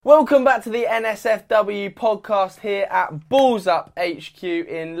Welcome back to the NSFW podcast here at Balls Up HQ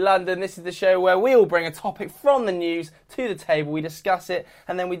in London. This is the show where we all bring a topic from the news to the table. We discuss it,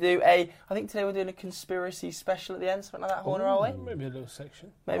 and then we do I think today we're doing a conspiracy special at the end, something like that, Horner, are we? Maybe a little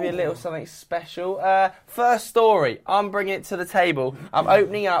section. Maybe a little something special. First story, I'm bringing it to the table. I'm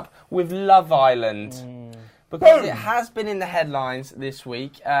opening up with Love Island. Because it has been in the headlines this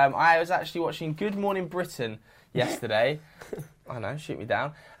week. I was actually watching Good Morning Britain yesterday. I know, shoot me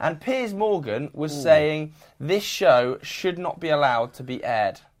down. And Piers Morgan was saying this show should not be allowed to be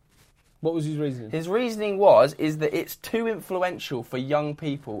aired. What was his reasoning? His reasoning is that it's too influential for young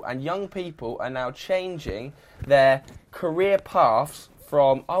people, and young people are now changing their career paths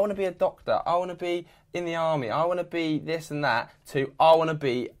from, I want to be a doctor, I want to be in the army, I want to be this and that, to I want to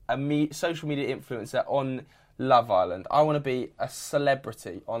be a social media influencer on Love Island. I want to be a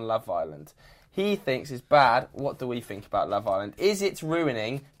celebrity on Love Island. He thinks it's bad. What do we think about Love Island? Is it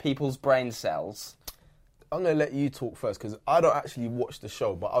ruining people's brain cells? I'm going to let you talk first because I don't actually watch the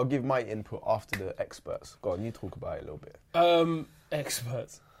show, but I'll give my input after the experts. Go on, you talk about it a little bit.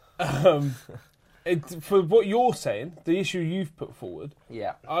 Experts. For what you're saying, the issue you've put forward,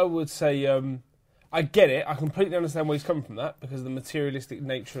 yeah, I would say I get it. I completely understand where he's coming from that because of the materialistic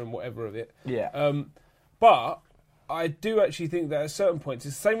nature and whatever of it. Yeah. But I do actually think that at certain points,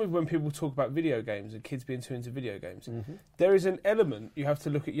 it's the same with when people talk about video games and kids being too into video games. Mm-hmm. There is an element you have to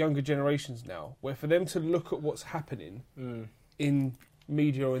look at younger generations now, where for them to look at what's happening in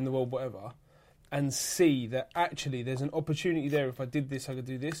media or in the world, whatever, and see that actually there's an opportunity there. If I did this, I could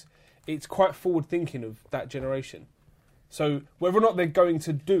do this. It's quite forward thinking of that generation. So whether or not they're going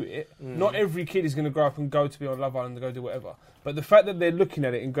to do it, not every kid is going to grow up and go to be on Love Island and go do whatever. But the fact that they're looking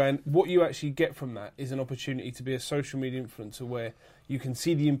at it and going, what you actually get from that is an opportunity to be a social media influencer where you can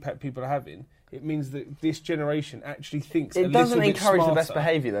see the impact people are having. It means that this generation actually thinks it doesn't encourage the best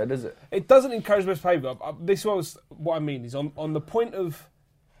behaviour, though, does it? It doesn't encourage the best behaviour. This was what I mean is on the point of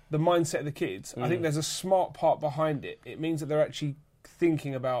the mindset of the kids. I think there's a smart part behind it. It means that they're actually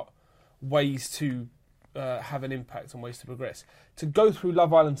thinking about ways to have an impact and ways to progress. To go through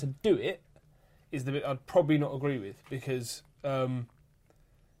Love Island to do it is the bit I'd probably not agree with because, I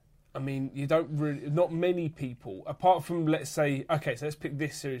mean, you don't really, not many people, apart from, let's say, okay, so let's pick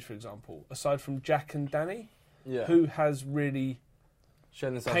this series, for example, aside from Jack and Danny, who has really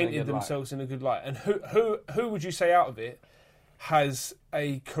painted themselves in a good light. And who would you say out of it has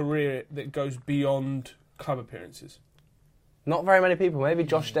a career that goes beyond club appearances? Not very many people. Maybe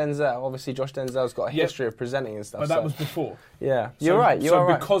Josh Denzel. Obviously, Josh Denzel's got a history of presenting and stuff. But that was before. Yeah, you're right. So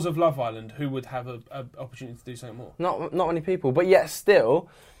because of Love Island, who would have an opportunity to do something more? Not many people. But yet still,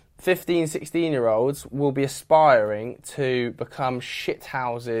 15, 16-year-olds will be aspiring to become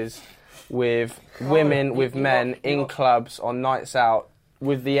shithouses with women, with men, in clubs, on nights out,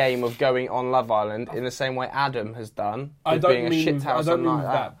 with the aim of going on Love Island in the same way Adam has done. I don't mean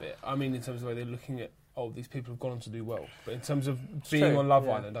that bit. I mean in terms of the way they're looking at, these people have gone on to do well. But in terms of being on Love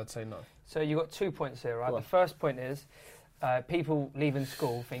Island, I'd say no. So you've got 2 points here, right? The first point is people leaving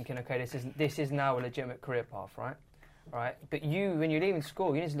school thinking, okay, this is now a legitimate career path, right? Right. But when you're leaving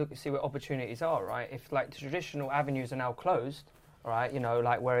school, you need to look and see where opportunities are, right? If like the traditional avenues are now closed, right? You know,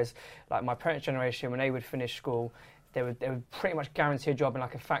 like whereas like my parents' generation, when they would finish school, they would pretty much guarantee a job in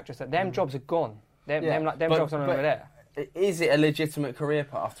like a factory. So them jobs are gone. Them jobs are no longer there. Is it a legitimate career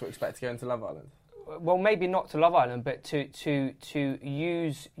path to expect to go into Love Island? Well, maybe not to Love Island, but to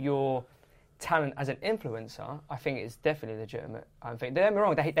use your talent as an influencer, I think it's definitely legitimate. I think don't get me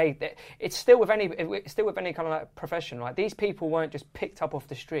wrong. It's still with any kind of like profession. Like these people weren't just picked up off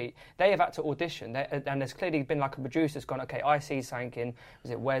the street. They have had to audition, and there's clearly been like a producer that's gone, okay, I see something in,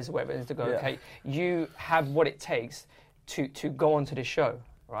 is it Wes or whatever it is to go. Yeah. Okay, you have what it takes to go onto the show,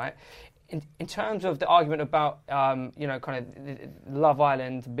 right? In terms of the argument about kind of Love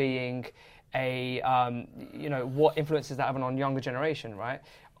Island being what influences that having on younger generation, right?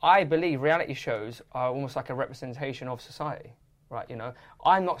 I believe reality shows are almost like a representation of society, right? You know,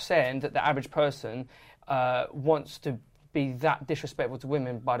 I'm not saying that the average person wants to be that disrespectful to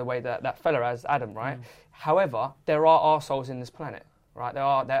women by the way that fella has, Adam, right? However, there are arseholes in this planet, right? There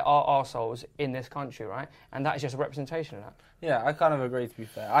are arseholes in this country, right? And that is just a representation of that. Yeah, I kind of agree, to be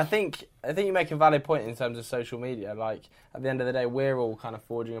fair. I think you make a valid point in terms of social media. Like, at the end of the day, we're all kind of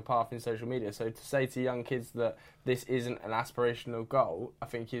forging a path in social media. So to say to young kids that this isn't an aspirational goal, I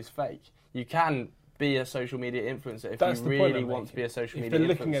think is fake. You can be a social media influencer if you really want to be a social media influencer.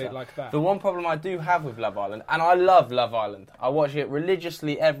 If they're looking at it like that. The one problem I do have with Love Island, and I love Love Island. I watch it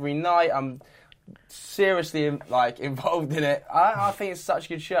religiously every night. I'm seriously involved in it. I think it's such a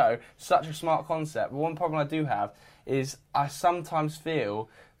good show, such a smart concept. But one problem I do have is I sometimes feel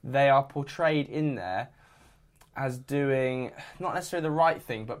they are portrayed in there as doing not necessarily the right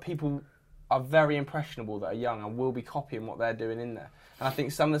thing, but people are very impressionable that are young and will be copying what they're doing in there. And I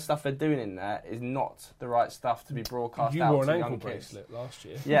think some of the stuff they're doing in there is not the right stuff to be broadcast You out wore to an young ankle kids. bracelet last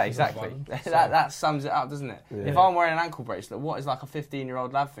year. Yeah, exactly. That sums it up, doesn't it? Yeah. If I'm wearing an ankle bracelet, what is like a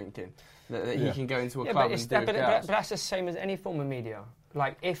 15-year-old lad thinking? That he can go into a club and do but that's the same as any form of media.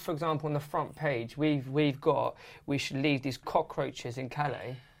 Like if, for example, on the front page we should leave these cockroaches in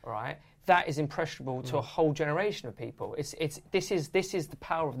Calais, right? That is impressionable to a whole generation of people. This is the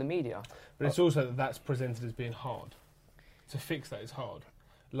power of the media. But it's also that's presented as being hard. To fix that is hard.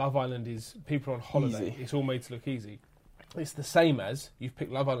 Love Island is people on holiday. Easy. It's all made to look easy. It's the same as you've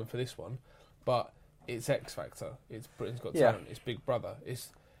picked Love Island for this one, but it's X Factor. It's Britain's Got Talent. It's Big Brother.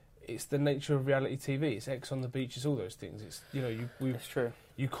 It's the nature of reality TV. It's X on the Beach. It's all those things. It's It's true.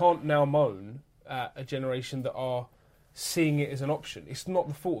 You can't now moan at a generation that are seeing it as an option. It's not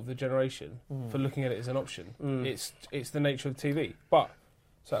the fault of the generation for looking at it as an option. It's the nature of TV. But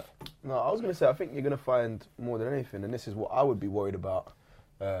so No, I was going to say, I think you're going to find more than anything, and this is what I would be worried about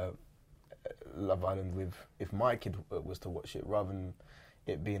Love Island with, if my kid was to watch it, rather than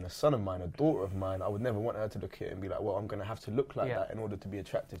it being a son of mine, a daughter of mine, I would never want her to look at it and be like, well, I'm going to have to look like that in order to be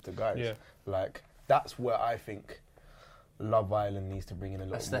attractive to guys. Yeah. Like, that's where I think Love Island needs to bring in a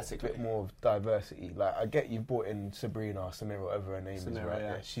bit more of diversity. Like, I get you've brought in Samira, whatever her name is, right?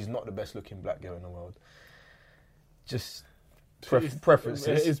 Yeah. She's not the best looking black girl in the world. Just preferences.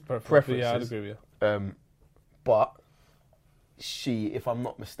 It is preferences. Yeah, I'd agree with you. But she, if I'm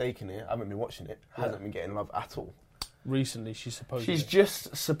not mistaken here, I haven't been watching it, hasn't been getting love at all. Recently, she's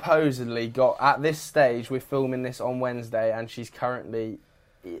just supposedly got, at this stage, we're filming this on Wednesday, and she's currently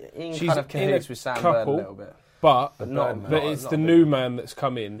in kind of cahoots with Sam Bird a little bit. But not it's the new man that's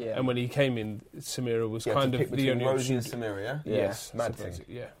come in, and when he came in, Samira was kind of the only Rosie option. and Samira, yeah? Yes, mad thing.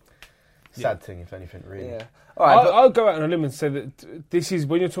 Yeah. Sad thing, if anything, really. Yeah. All right, I'll go out on a limb and say that this is,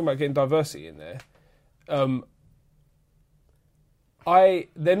 when you're talking about getting diversity in there,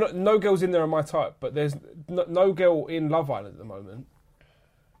 no girls in there are my type, but there's no girl in Love Island at the moment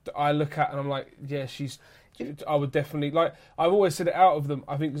that I look at and I'm like, yeah, I would definitely, like, I've always said it, out of them,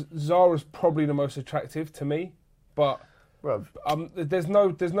 I think Zara's probably the most attractive to me, but Bruv, there's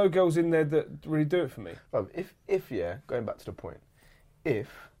no girls in there that really do it for me. Bruv, if going back to the point, if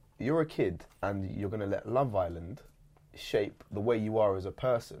you're a kid and you're going to let Love Island shape the way you are as a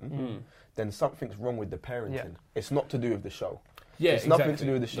person, then something's wrong with the parenting. Yeah. It's not to do with the show. Yeah, it's nothing to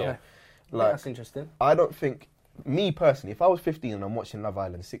do with the show. Yeah. Like, that's interesting. I don't think, me personally, if I was 15 and I'm watching Love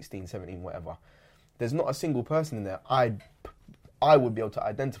Island, 16, 17, whatever, there's not a single person in there I would be able to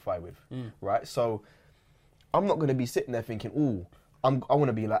identify with, right? So I'm not going to be sitting there thinking, ooh, I want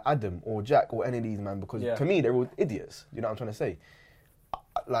to be like Adam or Jack or any of these men, because to me they're all idiots. You know what I'm trying to say?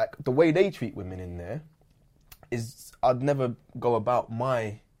 Like, the way they treat women in there is, I'd never go about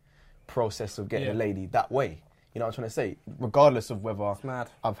my process of getting a lady that way. You know what I'm trying to say? Regardless of whether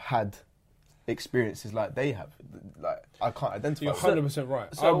I've had experiences like they have. Like, I can't identify. You're 100%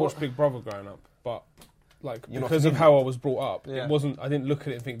 right. So I watched Big Brother growing up, but like, You're because of how I was brought up, it wasn't. I didn't look at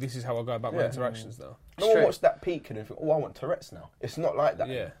it and think this is how I go about my interactions now. No one watched that peak and think, oh, I want Tourette's now. It's not like that.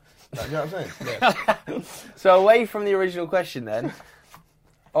 Yeah. Like, you know what I'm saying? So away from the original question then,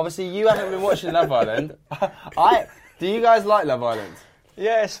 obviously you haven't been watching Love Island. Do you guys like Love Island?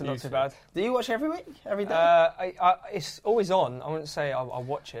 Yes, not too bad. Do you watch every week? Every day? It's always on. I wouldn't say I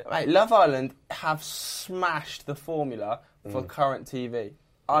watch it. Mate, Love Island have smashed the formula for current TV.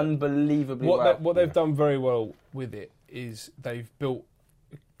 Unbelievably well. What they've done very well with it is they've built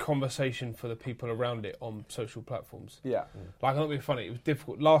conversation for the people around it on social platforms. Yeah. Like, I'm not being funny, it was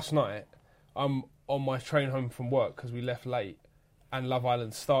difficult. Last night, I'm on my train home from work because we left late and Love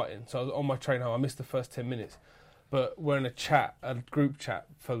Island's starting. So I was on my train home. I missed the first 10 minutes. But we're in a group chat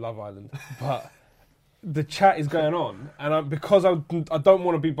for Love Island. But the chat is going on, and because I don't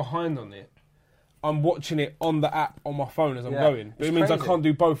want to be behind on it, I'm watching it on the app on my phone as I'm going. But it means crazy. I can't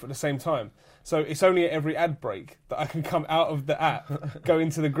do both at the same time. So it's only at every ad break that I can come out of the app, go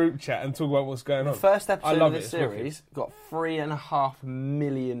into the group chat and talk about what's going on. The first episode of the series got 3.5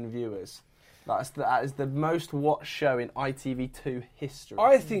 million viewers. That is the most watched show in ITV2 history.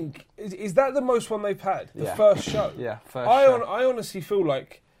 I think, is that the most one they've had? The first show? Yeah, first show. I honestly feel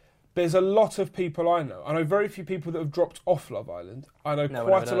like there's a lot of people I know very few people that have dropped off Love Island. I know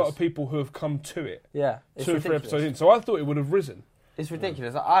quite a lot of people who have come to it. Yeah, it's 2 or 3 episodes in. So I thought it would have risen. It's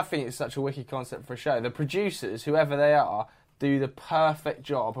ridiculous. I think it's such a wicked concept for a show. The producers, whoever they are, do the perfect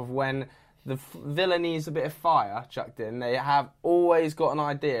job of when the villain needs a bit of fire chucked in, they have always got an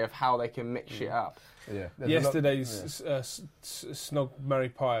idea of how they can mix shit up. Yeah. There's Yesterday's Snog Marry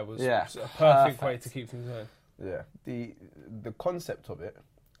Pie was Yeah. a perfect way to keep things going. Yeah. The concept of it,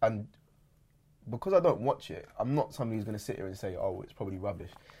 and because I don't watch it, I'm not somebody who's going to sit here and say, "Oh, it's probably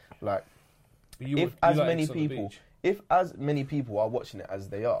rubbish." Like, if as many people are watching it as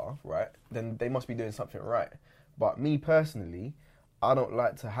they are, right, then they must be doing something right. But me personally, I don't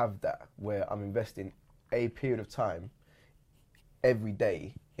like to have that where I'm investing a period of time every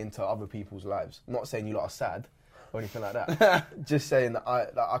day into other people's lives. Not saying you lot are sad or anything like that. Just saying that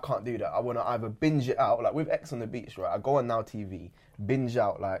I can't do that. I want to either binge it out, like with X on the Beach, right? I go on Now TV, binge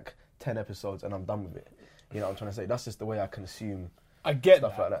out like 10 episodes and I'm done with it. You know what I'm trying to say? That's just the way I consume I get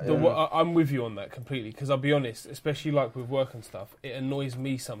stuff that. like that. I'm with you on that completely, because I'll be honest, especially like with work and stuff, it annoys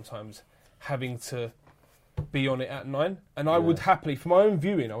me sometimes having to be on it at 9, and I would happily, for my own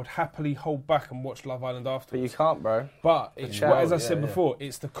viewing, I would happily hold back and watch Love Island afterwards. But you can't, bro. But it's as I said before,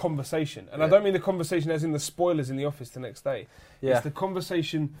 it's the conversation, and I don't mean the conversation as in the spoilers in the office the next day. Yeah. It's the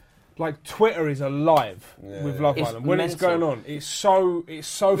conversation. Like, Twitter is alive with Love Island. When it's going on, it's so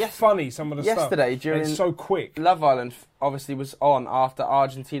funny, some of the stuff. Yesterday, during it's so quick. Love Island obviously was on after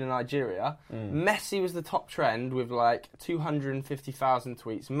Argentina, Nigeria. Messi was the top trend with like 250,000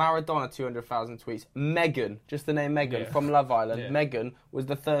 tweets. Maradona, 200,000 tweets. Megan, just the name Megan, from Love Island. Megan was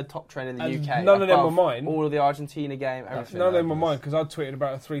the third top trend in the UK. None of them were mine. All of the Argentina game, everything. None of them were mine, because I tweeted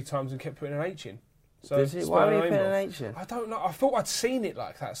about it 3 times and kept putting an H in. So why were you putting an H in? I don't know. I thought I'd seen it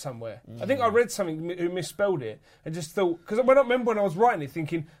like that somewhere. I think I read something who misspelled it and just thought, because I remember when I was writing it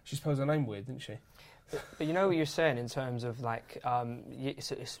thinking, she spells her name weird, didn't she? But you know what you're saying in terms of like,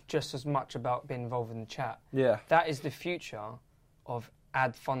 it's just as much about being involved in the chat. Yeah. That is the future of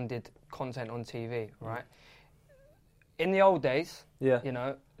ad-funded content on TV, right? In the old days, you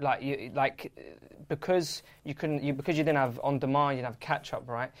know, because you didn't have on demand, you didn't have catch up,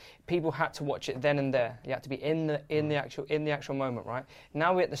 right? People had to watch it then and there. You had to be in the actual moment, right?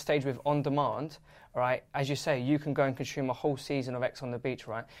 Now we're at the stage with on demand, right? As you say, you can go and consume a whole season of X on the Beach,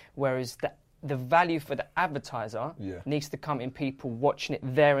 right? Whereas the value for the advertiser needs to come in people watching it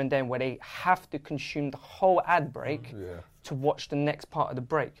there and then, where they have to consume the whole ad break to watch the next part of the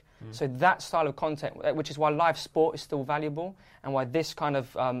break. So that style of content, which is why live sport is still valuable, and why this kind of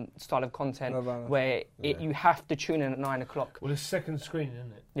style of content, where you have to tune in at 9 o'clock. Well, it's second screen,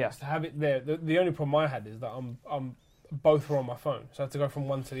 isn't it? Yeah. It's to have it there. The only problem I had is that I'm both are on my phone, so I have to go from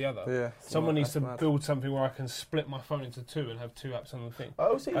one to the other. Yeah. Someone needs to build something where I can split my phone into 2 and have 2 apps on the thing.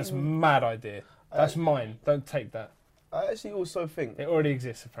 That's a mad idea. That's mine. Don't take that. I actually also think it already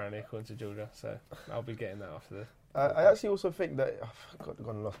exists apparently, according to Georgia. So I'll be getting that after this. I actually also think that I've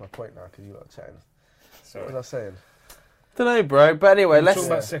gone and lost my point now because you lot are chatting. Sorry. What was I saying? Don't know, bro. But anyway, let's talk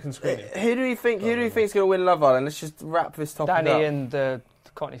about second screening. Who do you think's going to win Love Island? Let's just wrap this topic up. Danny and the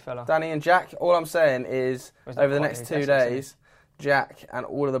Cockney fella. Danny and Jack. All I'm saying is, over the next 2 Cockney? days, Jack and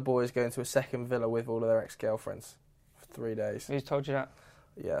all of the boys go into a second villa with all of their ex-girlfriends for 3 days. Who's told you that?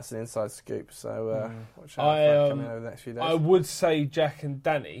 Yeah, it's an inside scoop. So watch out for that coming over the next few days. I would say Jack and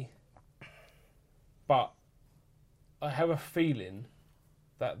Danny, but I have a feeling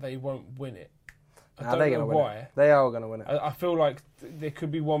that they won't win it. I don't know why. They are going to win it. I feel like there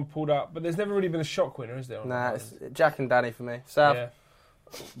could be one pulled out, but there's never really been a shock winner, is there? Nah, it's Jack and Danny for me. Sav? Yeah.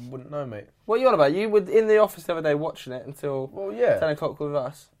 Wouldn't know, mate. What are you on about? You were in the office the other day watching it until 10 o'clock with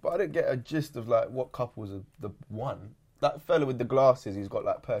us. But I didn't get a gist of like what couples are the one. That fella with the glasses who's got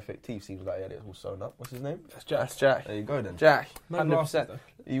like perfect teeth seems like he had it all sewn up. What's his name? That's Jack. That's Jack. There you go then. Jack, No 100%. glasses,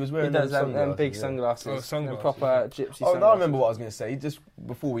 He was He wearing does them have big sunglasses. Oh, sunglasses. Proper gypsy Oh, sunglasses. now I remember what I was going to say. Just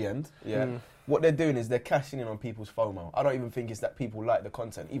before we end, what they're doing is they're cashing in on people's FOMO. I don't even think it's that people like the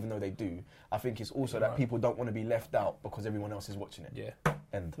content, even though they do. I think it's also that people don't want to be left out because everyone else is watching it. Yeah.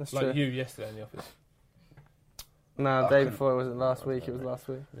 End. That's like true. you yesterday in the office. No, the day before, was it last week? It was last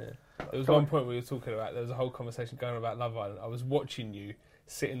week. Yeah. There was one point we were talking about, there was a whole conversation going on about Love Island. I was watching you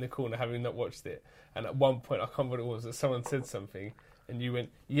sit in the corner having not watched it, and at one point, I can't remember what it was, that someone said something, and you went,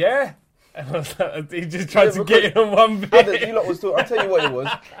 yeah? And I was like, he just tried to get in on one bit. Adam, you lot was I'll tell you what it was.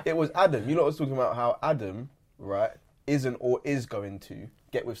 It was Adam. You lot was talking about how Adam, right, isn't or is going to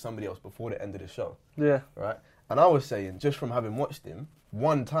get with somebody else before the end of the show. Yeah. Right? And I was saying, just from having watched him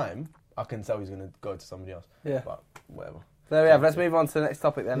one time, I can tell he's going to go to somebody else. Yeah. But whatever. There we have. Let's move on to the next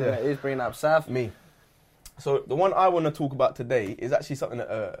topic then. Yeah. Who's bringing up? Sav? Me. So the one I want to talk about today is actually something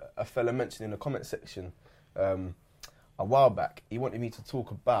that a fella mentioned in the comment section a while back. He wanted me to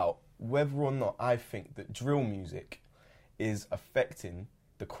talk about whether or not I think that drill music is affecting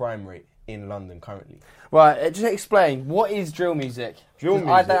the crime rate in London currently. Right, just explain, what is drill music? Drill 'Cause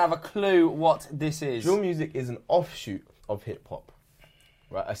I music- don't have a clue what this is. Drill music is an offshoot of hip-hop.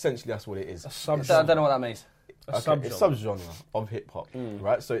 right? Essentially, that's what it is. A subgenre. So I don't know what that means. It's subgenre of hip hop,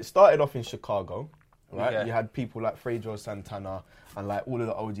 right? So it started off in Chicago, right? Yeah. You had people like Frejo Santana and like all of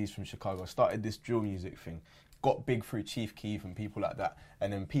the OGs from Chicago started this drill music thing, got big through Chief Keef and people like that,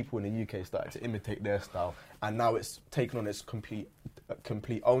 and then people in the UK started to imitate their style, and now it's taken on its complete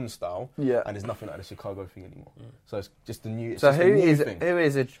own style, Yeah. and it's nothing like the Chicago thing anymore. So it's just a new. It's So just a new thing. who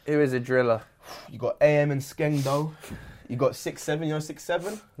is a driller? You got AM and Skengdo. You got 6-7. You know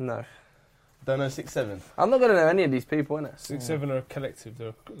 6-7? No, Don't know 6-7. I'm not gonna know any of these people, innit? 6-7 are a collective.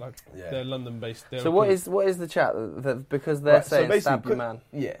 They're like they're London based. So what is the chat? That because they're Right, so saying basically, stab your man.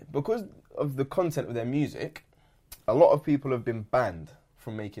 Yeah, because of the content of their music, a lot of people have been banned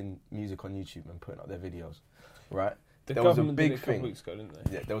from making music on YouTube and putting up their videos, right? The there was a government big did it a couple thing. weeks ago, didn't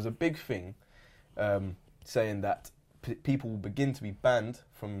they? Yeah, there was a big thing saying that people will begin to be banned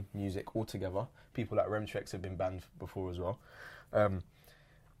from music altogether. People like Remtrex have been banned before as well.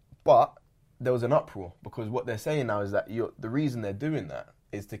 But there was an uproar because what they're saying now is that the reason they're doing that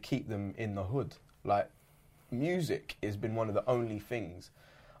is to keep them in the hood. Like, music has been one of the only things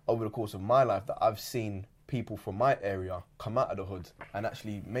over the course of my life that I've seen people from my area come out of the hood and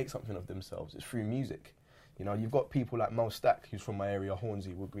actually make something of themselves. It's through music. You know, you've got people like Mo Stack, who's from my area,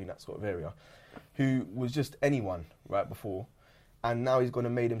 Hornsey, Wood Green, that sort of area, who was just anyone right before, and now he's gone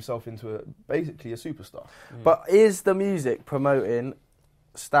and made himself into basically a superstar. But is the music promoting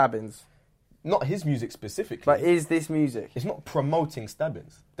stabbings? Not his music specifically. But is this music? It's not promoting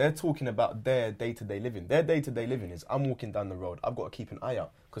stabbings. They're talking about their day-to-day living. Their day-to-day living is, I'm walking down the road, I've got to keep an eye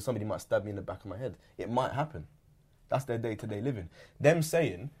out because somebody might stab me in the back of my head. It might happen. That's their day-to-day living. Them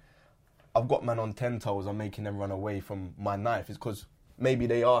saying, I've got man on 10 toes, I'm making them run away from my knife, is because maybe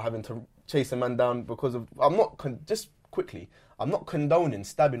they are having to chase a man down because of... I'm not condoning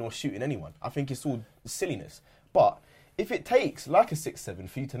stabbing or shooting anyone. I think it's all silliness. But if it takes like a 6-7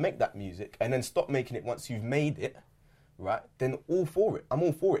 for you to make that music and then stop making it once you've made it, right, then all for it. I'm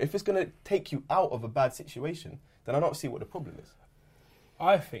all for it. If it's going to take you out of a bad situation, then I don't see what the problem is.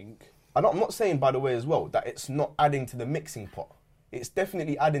 I think... I'm not saying, by the way, as well, that it's not adding to the mixing pot. It's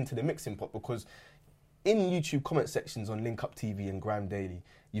definitely adding to the mixing pot because in YouTube comment sections on Link Up TV and Grime Daily,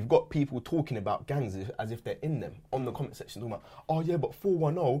 you've got people talking about gangs as if they're in them on the comment section, talking about, oh yeah, but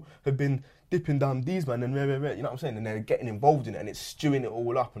 410 have been dipping down these man and you know what I'm saying? And they're getting involved in it and it's stewing it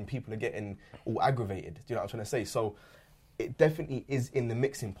all up and people are getting all aggravated. Do you know what I'm trying to say? So it definitely is in the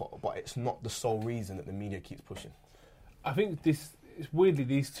mixing pot, but it's not the sole reason that the media keeps pushing. I think it's weirdly,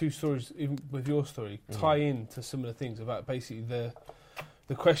 these two stories, even with your story, tie into similar things about basically the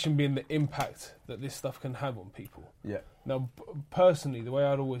question being the impact that this stuff can have on people. Yeah. Now, personally, the way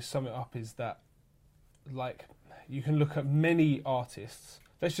I'd always sum it up is that, like, you can look at many artists.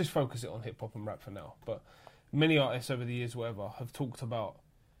 Let's just focus it on hip hop and rap for now. But many artists over the years, whatever, have talked about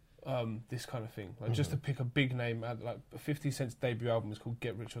this kind of thing. Like, just to pick a big name, like 50 Cent's debut album is called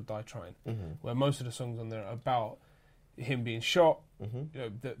Get Rich or Die Trying, where most of the songs on there are about him being shot, you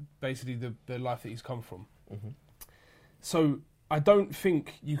know, basically the life that he's come from. So I don't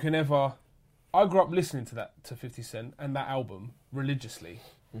think you can ever... I grew up listening to 50 Cent and that album religiously.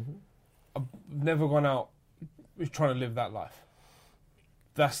 I've never gone out trying to live that life.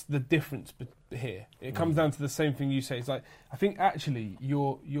 That's the difference here. It comes down to the same thing you say. It's like, I think actually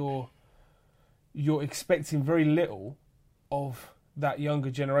you're expecting very little of that younger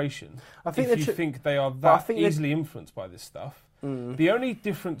generation. I think if you think they are that easily influenced by this stuff. The only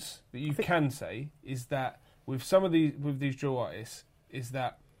difference that you can say is that with some of these drill artists is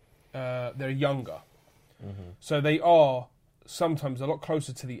that they're younger. So they are sometimes a lot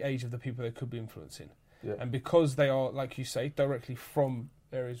closer to the age of the people they could be influencing. Yeah. And because they are, like you say, directly from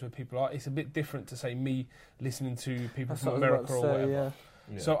areas where people are, it's a bit different to, say, me listening to people from America or whatever.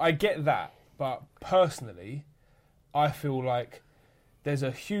 Yeah. So I get that, but personally, I feel like there's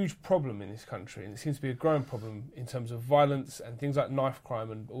a huge problem in this country, and it seems to be a growing problem in terms of violence and things like knife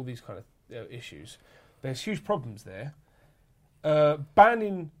crime and all these kind of issues. There's huge problems there.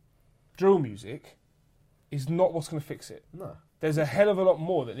 Banning drill music is not what's going to fix it. No. There's a hell of a lot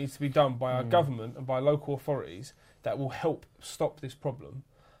more that needs to be done by our government and by local authorities that will help stop this problem.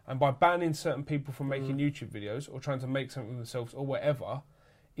 And by banning certain people from making YouTube videos or trying to make something of themselves or whatever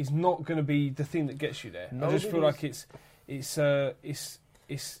is not going to be the thing that gets you there. I just feel like it's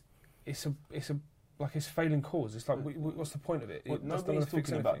failing cause. It's like, what's the point of it? Nobody's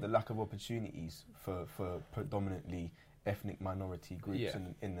talking about the lack of opportunities for predominantly ethnic minority groups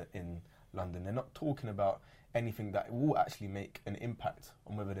in London. They're not talking about anything that will actually make an impact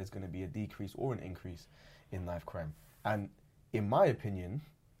on whether there's going to be a decrease or an increase in knife crime. And in my opinion,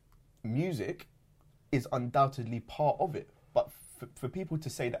 music is undoubtedly part of it. But for people to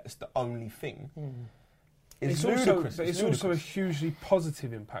say that it's the only thing It's is ludicrous. It's also a hugely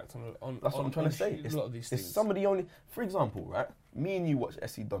positive impact on. That's what I'm trying to say. A lot of these things. It's somebody only. For example, right? Me and you watch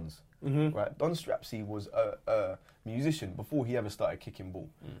SC Dons, right? Don Strapsy was a musician before he ever started kicking ball,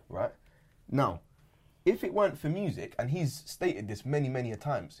 right? Now, if it weren't for music, and he's stated this many a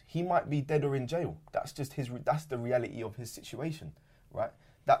times, he might be dead or in jail. That's just that's the reality of his situation, right?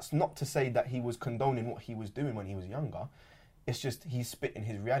 That's not to say that he was condoning what he was doing when he was younger. It's just he's spitting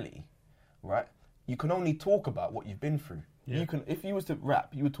his reality, right? You can only talk about what you've been through. Yeah. You can, if you was to rap,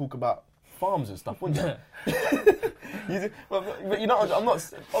 you would talk about farms and stuff, wouldn't you? But you know, I'm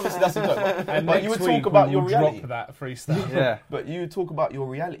not. Obviously, that's a joke. But you would talk about your reality. Drop that freestyle. Yeah. But you would talk about your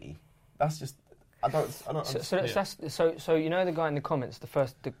reality. That's just. I don't. So you know the guy in the comments,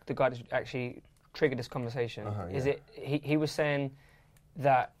 the guy that actually triggered this conversation. Is it? He was saying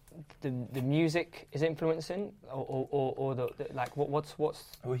that the music is influencing, or the like what's? Well,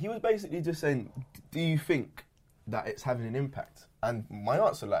 he was basically just saying, do you think that it's having an impact? And my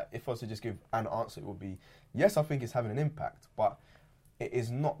answer, like, if I was to just give an answer, it would be yes. I think it's having an impact, but it is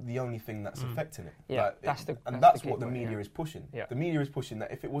not the only thing that's affecting it. Yeah, like, that's what the media is pushing. Yeah. The media is pushing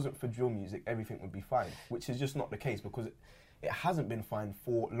that if it wasn't for drill music, everything would be fine, which is just not the case because it hasn't been fine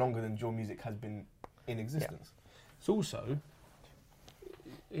for longer than drill music has been in existence. Yeah. It's also.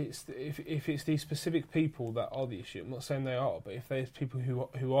 If it's these specific people that are the issue, I'm not saying they are, but if there's people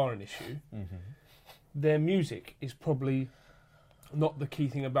who are an issue, their music is probably not the key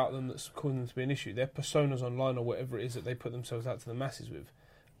thing about them that's causing them to be an issue. Their personas online or whatever it is that they put themselves out to the masses with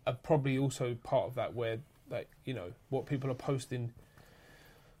are probably also part of that, where, like, you know, what people are posting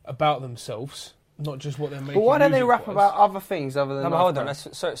about themselves, not just what they're making. But why don't they rap about other things other than? No, hold on.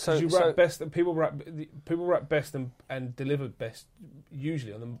 So you rap best. People rap best and deliver best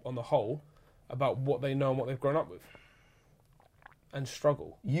usually on the whole about what they know and what they've grown up with, and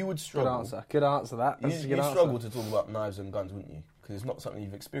struggle. You would struggle. Good answer. That you struggle to talk about knives and guns, wouldn't you? Because it's not something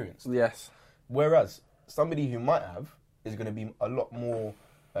you've experienced. Yes. Whereas somebody who might have is going to be a lot more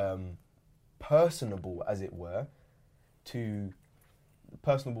personable, as it were, to.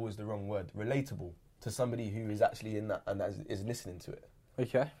 Personable is the wrong word. Relatable to somebody who is actually in that and that is listening to it.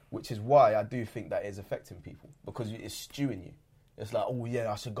 Okay. Which is why I do think that is affecting people, because it's stewing you. It's like, oh yeah,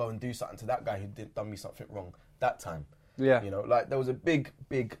 I should go and do something to that guy who done me something wrong that time. Yeah. You know, like there was a big,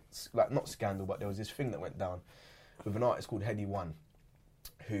 like, not scandal, but there was this thing that went down with an artist called Heady One,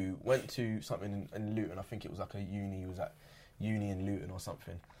 who went to something in Luton. I think it was like a uni. He was at uni in Luton or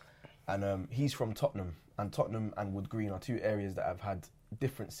something. And he's from Tottenham, and Tottenham and Wood Green are two areas that have had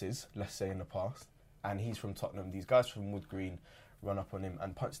differences, let's say, in the past. And he's from Tottenham. These guys from Wood Green run up on him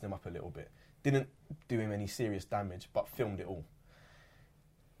and punched him up a little bit. Didn't do him any serious damage, but filmed it all.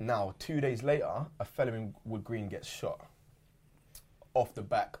 Now, 2 days later, a fellow in Wood Green gets shot off the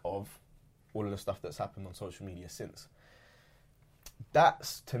back of all of the stuff that's happened on social media since.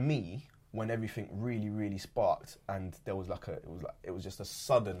 That's, to me, when everything really sparked, and there was it was just a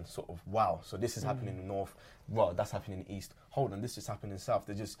sudden sort of wow. So this is happening in the north. Wow, that's happening in the east. Hold on, this just happened in the south.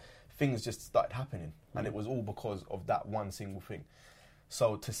 Things just started happening, and it was all because of that one single thing.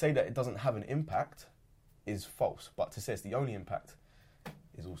 So to say that it doesn't have an impact is false, but to say it's the only impact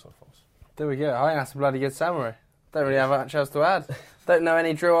is also false. There we go. I think that's a bloody good summary. Don't really have much else to add. Don't know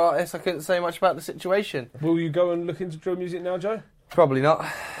any drill artists. I couldn't say much about the situation. Will you go and look into drill music now, Joe? Probably not.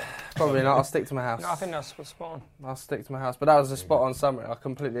 Probably not. I'll stick to my house. No, I think that's spot on. I'll stick to my house. But that was a spot-on summary. I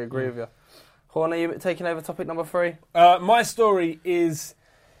completely agree with you. Horn, are you taking over topic number 3? My story is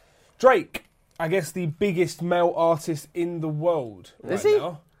Drake. I guess the biggest male artist in the world right is he?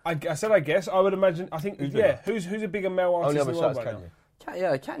 now. I said I guess. I would imagine. I think. Who's a bigger male artist in the world right now?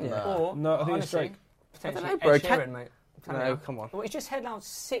 Kanye. Or, no, I think it's Drake. I don't know, bro. Ed Sheeran, mate. No, come on. Well, he's just headlined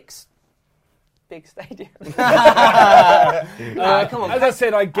 6 big stadiums. Come on. As I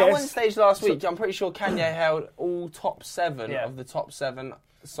said, I guess. At one stage last week, I'm pretty sure Kanye held all top 7 of the top 7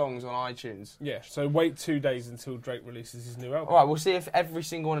 songs on iTunes. Yeah, so wait 2 days until Drake releases his new album. All right, we'll see if every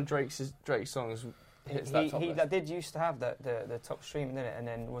single one of Drake's songs hits that top list. That did used to have the top streaming, didn't it? And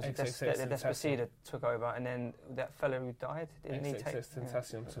then was it Despacito took over, and then that fella who died, didn't he take?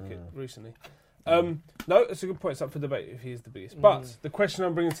 Tentacion took it recently. No, it's a good point. It's up for debate if he is the biggest. But the question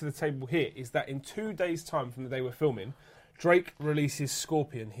I'm bringing to the table here is that in 2 days' time from the day we're filming, Drake releases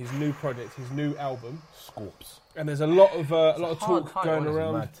Scorpion, his new project, his new album. Scorps. And there's a lot of talk going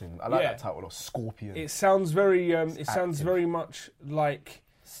around. I like that title, Scorpion. It sounds very much like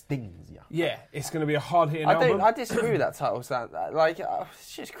stings you. Yeah, it's going to be a hard-hitting album. I disagree with that title. Like,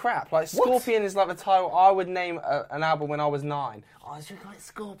 it's just crap. Like, Scorpion is like the title I would name an album when I was 9. Oh, it's just like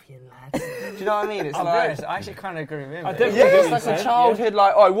Scorpion, lads. Do you know what I mean? It's like, I actually kind of agree with him. I definitely yeah, get it's what like you're a saying, childhood,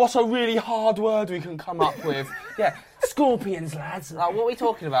 like, oh, what's a really hard word we can come up with? Yeah, Scorpions, lads. Like, what are we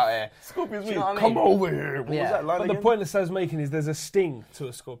talking about here? Scorpions, Do you know what I come mean? over here. What was Yeah. that line But again? the point that Sam's making is there's a sting to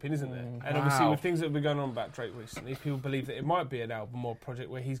a Scorpion, isn't there? And obviously Wow. with things that have been going on about Drake recently, people believe that it might be an album or project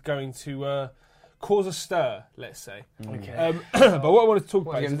where he's going to cause a stir, let's say. Okay. But what I wanted to talk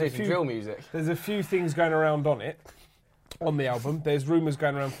What, about you is gonna do some drill music? there's a few things going around on it, on the album. There's rumours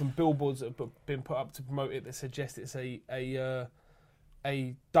going around from billboards that have been put up to promote it that suggest it's a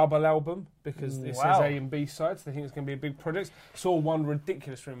double album because it says Wow. A and B sides. They think it's going to be a big project. Saw one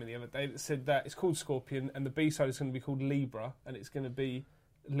ridiculous rumour the other day that said that it's called Scorpion and the B side is going to be called Libra and it's going to be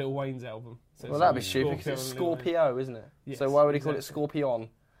Lil Wayne's album. So Well, it's that'd be like stupid because it's and Lil Wayne. Scorpio, isn't it? Yes, So why would he call it exactly. Scorpion?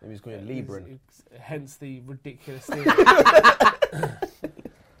 Maybe he's going to Libran. Hence the ridiculous thing.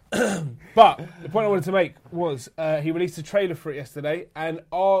 But the point I wanted to make was he released a trailer for it yesterday. And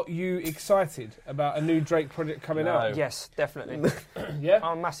are you excited about a new Drake project coming No. out? Yes, definitely. Yeah.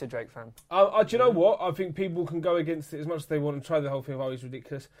 I'm a massive Drake fan. Do you know what? I think people can go against it as much as they want and try the whole thing of, oh, he's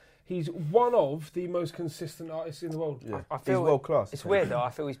ridiculous. He's one of the most consistent artists in the world. Yeah. I feel he's world class. It's weird though.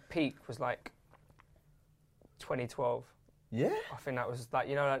 I feel his peak was like 2012. Yeah. I think that was like,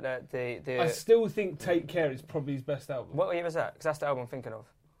 you know, like the I still think Take Care is probably his best album. what year was that? Because that's the album I'm thinking of.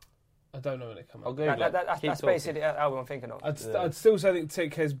 I don't know when it came I'll out. Google it. That's Keep talking. basically the album I'm thinking of. I'd still say that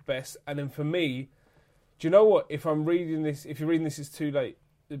Take Care's best. And then for me, do you know what? If you're reading this, it's too late.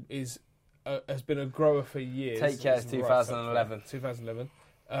 Has been a grower for years. Take Care is It's right 2011.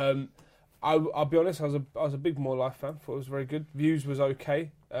 2011. I'll be honest. I was a big More Life fan. Thought it was very good. Views was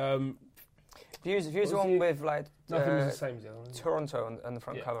okay. Views was the one the- with like Nothing was the same as the other one. Toronto on the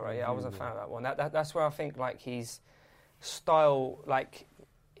front Yeah. cover, right? Yeah, I was a fan of that one. That's where I think like his style, like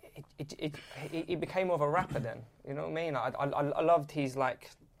he became more of a rapper then. You know what I mean? I loved his like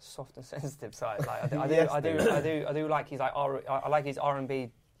soft and sensitive side. Like I do like his like I like his R&B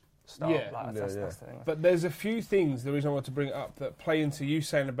style. Yeah. Like, that's the thing. But there's a few things, the reason I want to bring it up, that play into you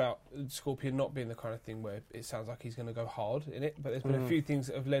saying about Scorpion not being the kind of thing where it sounds like he's going to go hard in it. But there's been a few things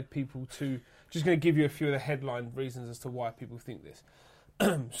that have led people to... Just going to give you a few of the headline reasons as to why people think this.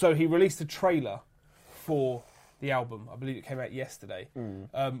 So he released a trailer for the album. I believe it came out yesterday.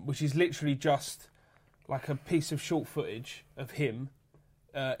 Which is literally just like a piece of short footage of him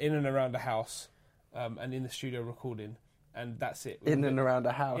in and around a house and in the studio recording. And that's it. In and around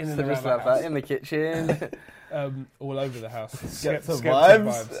the house. In and So around just the like house. that, in the kitchen. All over the house. Skepta Skepta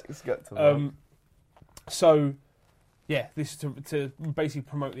vibes. Skepta vibes. So, yeah, this is to basically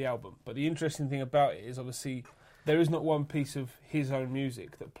promote the album. But the interesting thing about it is, obviously, there is not one piece of his own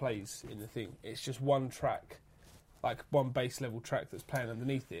music that plays in the thing. It's just one track, like one bass level track that's playing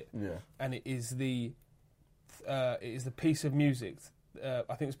underneath it, Yeah. and it is the piece of music. I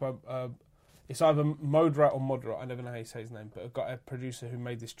think it's by. It's either Modrat or Modrat, I never know how you say his name, but I've got a producer who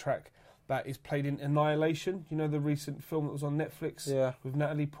made this track that is played in Annihilation, you know, the recent film that was on Netflix Yeah. with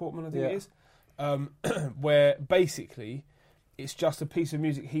Natalie Portman, I think Yeah. it is, where basically it's just a piece of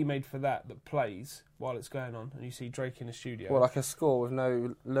music he made for that plays while it's going on, and you see Drake in the studio. Well, like a score with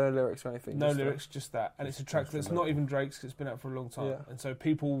no lyrics or anything. No just lyrics, just that. And it's a track that's not even Drake's, 'cause it's been out for a long time. Yeah. And so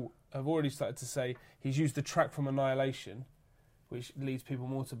people have already started to say he's used the track from Annihilation, which leads people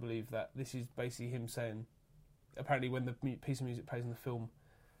more to believe that this is basically him saying, apparently when the piece of music plays in the film,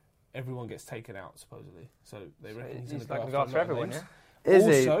 everyone gets taken out, supposedly. So they reckon he's going to like go go after after a lot of everyone, names. yeah. Is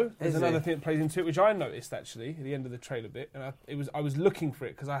he? Also, there's Is another he? thing that plays into it, which I noticed actually at the end of the trailer bit, and I was looking for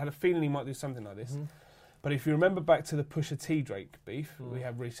it because I had a feeling he might do something like this. But if you remember back to the Pusha T Drake beef we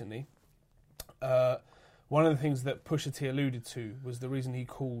had recently, one of the things that Pusha T alluded to was the reason he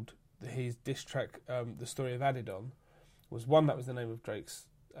called his diss track "The Story of Adidon" was one, that was the name of Drake's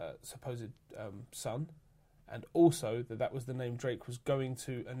supposed son, and also that was the name Drake was going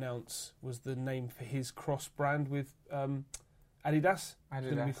to announce was the name for his cross brand with Adidas. It's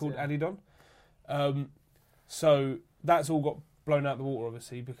going to be called Adidon. So that's all got blown out the water,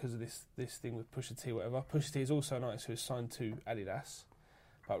 obviously, because of this thing with Pusha T, whatever. Pusha T is also an artist who is signed to Adidas.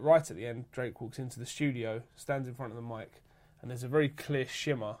 But right at the end, Drake walks into the studio, stands in front of the mic, and there's a very clear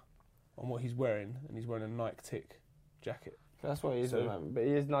shimmer on what he's wearing, and he's wearing a Nike Tick jacket. That's what he is So- at the moment. But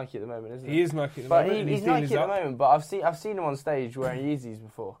he is Nike at the moment, isn't he? He is Nike at the But moment. and he's his deal Nike is at the up. moment. But I've seen him on stage wearing Yeezys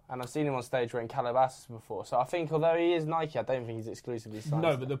before, and I've seen him on stage wearing Calabasas before. So I think although he is Nike, I don't think he's exclusively signed.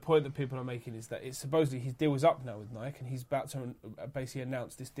 No, to but them. the point that people are making is that it's supposedly his deal is up now with Nike, and he's about to basically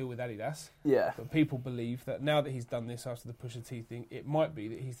announce this deal with Adidas. Yeah. But people believe that now that he's done this after the Pusha T thing, it might be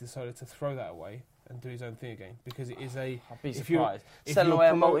that he's decided to throw that away and do his own thing again, because it is a. I'd be if you're- surprised. if Selling you're away a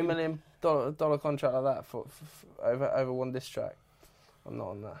promoting- multi-million dollar contract like that for over one diss track. I'm not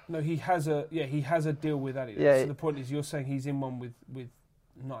on that. No, he has a deal with Adidas. Yeah, so the point is, you're saying he's in one with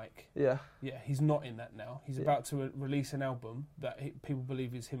Nike. Yeah. Yeah, he's not in that now. He's about to release an album that people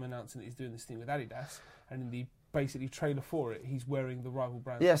believe is him announcing that he's doing this thing with Adidas, and in the basically trailer for it, he's wearing the rival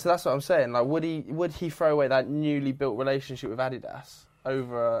brand. Yeah, so that's what I'm saying. Like, would he throw away that newly built relationship with Adidas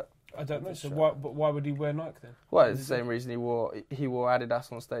over? I don't know. That's So right. why would he wear Nike then? Well, it's the same reason he wore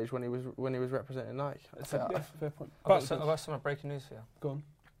Adidas on stage when he was representing Nike. Fair point. I've got some breaking news for you. Go on.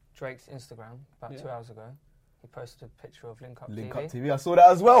 Drake's Instagram, about 2 hours ago, he posted a picture of Link Up Link TV. Up TV. I saw that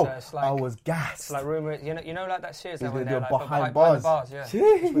as well. So it's like- I was It's gassed. like rumour, you know, like that series He's that were gonna there, do like a behind the bars. bars, yeah. Yeah.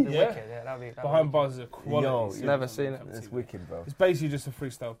 It's with the Yeah. Wicked, yeah, that'd be Behind Bars is a quality. Yo, series never on seen Link it. Up It's TV. wicked, bro. It's basically just a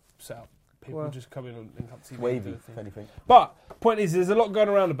freestyle setup. People Well, just come in on Link Up TV. and Wavy, do a if thing. anything. But point is, there's a lot going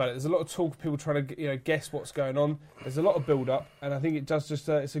around about it. There's a lot of talk, people trying to guess what's going on. There's a lot of build up, and I think it does just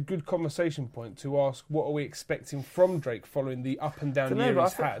it's a good conversation point to ask what are we expecting from Drake following the up and down year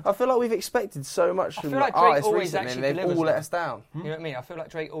he's had. I feel like we've expected so much I from feel like Drake artists always recently, and actually they've delivers all let now. us down. You know what I mean? I feel like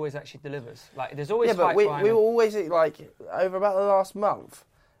Drake always actually delivers. Like, there's always Yeah, but fights we behind were him. always like over about the last month.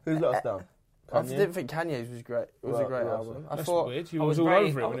 Who's let us down? I Kanye? didn't think Kanye's was great. Was a Well, great well, album. I That's thought. weird. You I was was all very,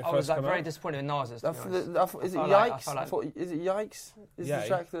 over it when it I was first like came very out. disappointed in Nas's. I To be honest. is it I felt like- I Yikes? felt like- I thought, is it Yikes? Is Yeah. the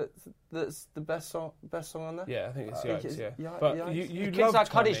track that's the best song on there? Yeah, I think it's I think Yikes. it's Yeah, Yikes. but Yikes. you Kids loved Like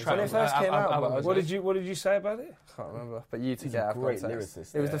Cuddy's Kanye. track When it was- first came out, but I was- What did you say about it? I can't remember, but you two He's get a out of great context.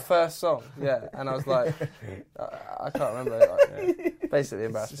 lyricist, It was yeah. the first song, yeah, and I was like, I can't remember. Like, basically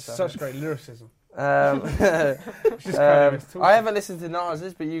embarrassed It's myself. such great lyricism. Just I haven't listened to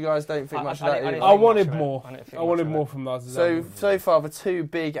Nas's, but you guys don't think much of that either. I wanted much of it. more. I didn't think I much wanted of it. more from Nas's So album. far, the two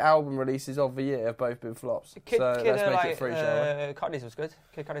big album releases of the year have both been flops. Kid, so let's make it 3, shall we? Cardi's was good.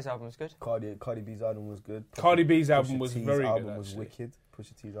 Kid Cudi's album was good. Cardi B's album was good. Cardi B's Pusha album was T's very album good, was actually. wicked.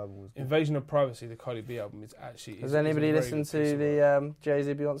 Pusha T's album was good. Invasion of Privacy, the Cardi B album, is actually. Has anybody listened to the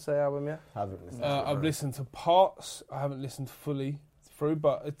Jay-Z Beyonce album yet? Haven't listened to it, I've bro. listened to parts. I haven't listened fully through,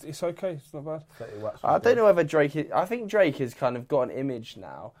 but it's okay. It's not bad. 30 Watts was I don't good. know whether Drake is... I think Drake has kind of got an image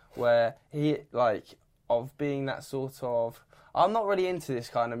now where he, like, of being that sort of... I'm not really into this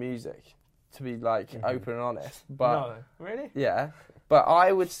kind of music, to be, like, open and honest. But No, really? yeah. But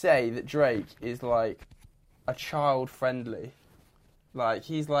I would say that Drake is, like, a child-friendly. Like,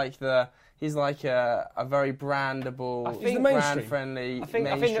 he's like a very brandable, I think- He's the mainstream. brand-friendly, I think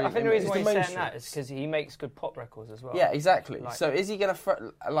mainstream the reason why It's he's the saying mainstream. that is because he makes good pop records as well. Yeah, exactly. Like- So is he going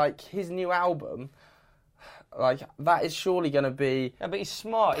to, like, his new album, like, that is surely going to be... Yeah, but he's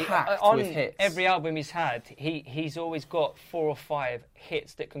smart. Packed On with hits. every album he's had, he's always got 4 or 5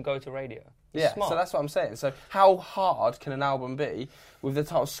 hits that can go to radio. He's Yeah, smart. so that's what I'm saying. So how hard can an album be with the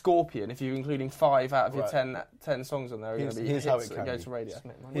title Scorpion if you're including 5 out of your Right. 10 songs on there are going to be Here's hits how it that can go be. to radio? Just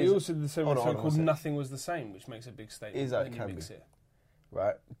make money. He also did the same Hold on, song hold on called one sec. Nothing Was the Same, which makes a big statement. Here's how and it then can you mix be. it.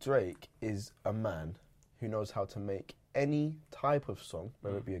 Right? Drake is a man who knows how to make any type of song,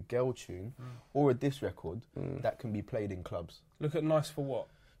 whether it be a girl tune or a diss record, that can be played in clubs. Look at Nice for What.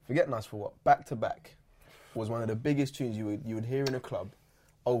 Forget Nice for What. Back to Back was one of the biggest tunes you would hear in a club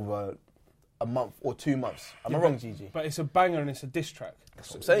over a month or 2 months. Am I Yeah, wrong, Gigi? But it's a banger and it's a diss track. That's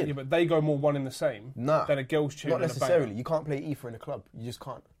what I'm saying. Yeah, but they go more one in the same Nah, than a girl's tune not and a necessarily. banger. You can't play Ether in a club. You just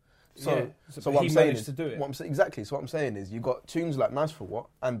can't. Yeah, So but what he I'm saying managed is, to do it. Exactly. So what I'm saying is, you've got tunes like Nice for What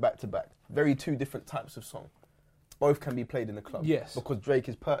and Back to Back. Very two different types of song. Both can be played in the club. Yes. Because Drake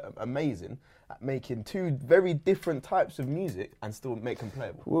is amazing at making two very different types of music and still make them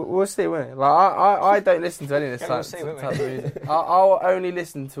playable. We'll see, won't it? Like I don't listen to any of this Yeah, type, we'll see, won't we? type of music. I'll only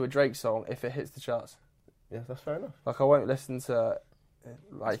listen to a Drake song if it hits the charts. Yeah, that's fair enough. Like I won't listen to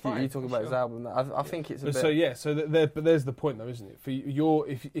like That's you fine, talking for about his sure. album. I think it's a But bit. so yeah, but there's the point though, isn't it? For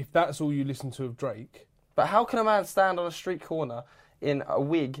if that's all you listen to of Drake, But how can a man stand on a street corner in a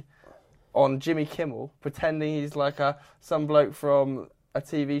wig on Jimmy Kimmel, pretending he's like some bloke from a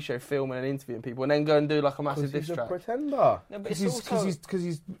TV show filming and interviewing people, and then go and do like a massive Because diss he's a track? pretender. No, but because it's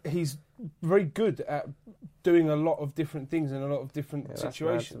also... he's very good at doing a lot of different things in a lot of different Yeah, that's mad to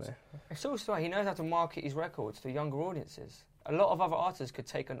situations. me. It's also like he knows how to market his records to younger audiences. A lot of other artists could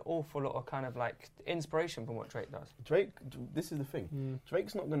take an awful lot of kind of like inspiration from what Drake does. Drake, this is the thing.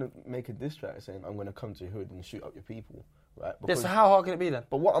 Drake's not going to make a diss track saying, I'm going to come to your hood and shoot up your people, right? Yeah, so how hard can it be then?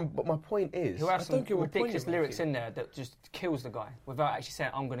 But my point is... Who has some don't get what point ridiculous you're lyrics making. in there that just kills the guy without actually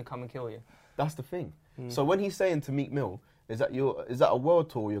saying, I'm going to come and kill you. That's the thing. So when he's saying to Meek Mill, is that a world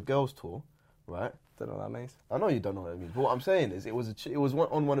tour or your girls tour, right? Don't know what that means. I know you don't know what it means, but what I'm saying is it was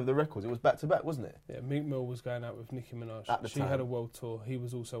on one of the records. It was back to back, wasn't it? Yeah, Meek Mill was going out with Nicki Minaj. At the She time. had a world tour. He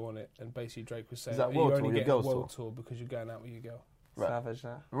was also on it, and basically Drake was saying, Is that "Are world you tour only or your getting a girls world tour?" tour because you're going out with your girl." Right. Savage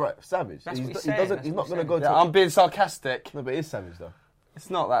now. Right, savage. That's what he's He saying, doesn't. that's He's what not he's going to go Yeah, to. I'm being sarcastic. No, but it is savage though. It's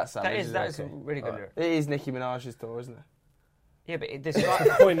not that savage. That is okay. a really good Alright. lyric. It is Nicki Minaj's tour, isn't it? Yeah, but this That's guy...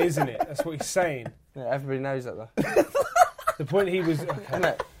 the point, isn't it? That's what he's saying. Yeah, everybody knows that though. The point he was. Okay. Isn't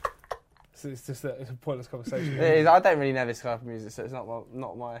it? So it's just it's a pointless conversation. It is. I don't really know this type of music, so it's not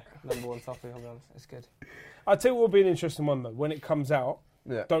my number one topic. I'll be honest. It's good. I'll tell you what will be an interesting one though. When it comes out,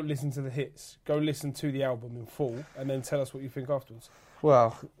 Yeah. don't listen to the hits. Go listen to the album in full, and then tell us what you think afterwards.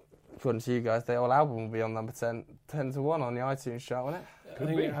 Well, according to you guys, the whole album will be on number 10 to 1 on the iTunes chart, won't it? I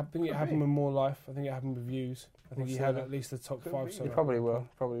think it happened with More Life. I think it happened with Views. I think We'll he see had that. at least a top Could 5 be. song. You probably will.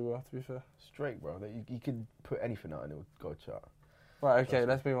 Probably will, to be fair. Straight, bro. That you could put anything out and it would go chart. Right, okay,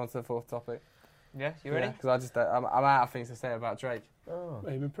 let's move on to the fourth topic. Yeah, you ready? Because I just, I'm out of things to say about Drake. Oh.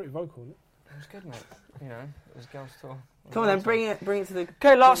 Yeah, you've been pretty vocal. Isn't It was good, mate. You know, it was girls' tour. Come on then, bring it to the...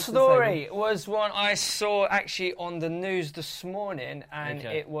 Okay, last bring it to the story was one I saw actually on the news this morning, and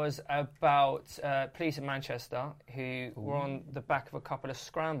Okay. it was about police in Manchester who were on the back of a couple of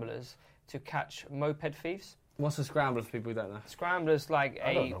scramblers to catch moped thieves. What's a scrambler for people who don't know? Scramblers like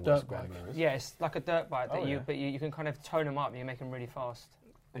I don't know dirt what bike. scrambler is. yeah, it's like a dirt bike that Oh, yeah. but you can kind of tone them up and you make them really fast.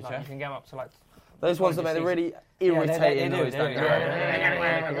 Like, Okay. you can get them up to like... Those ones that make the really irritating noise. don't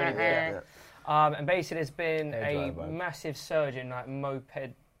they? And basically there's been Air a drive, massive surge in like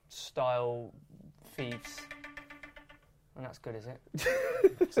moped style thieves. And that's good, is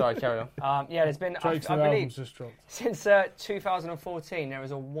it? Sorry, carry on. Yeah, there's been, Drake's I new believe, album's just dropped. since 2014, there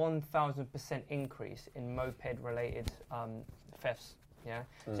was a 1,000% increase in moped-related thefts. Yeah,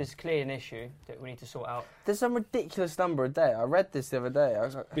 so it's clearly an issue that we need to sort out. There's some ridiculous number a day. I read this the other day. I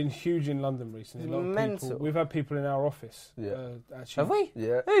was like, Been huge in London recently. A lot of Mental. people. We've had people in our office. Yeah. Actually, have we?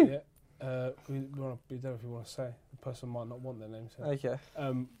 Yeah. Who? Yeah. We don't know if you want to say. The person might not want their name said. Okay.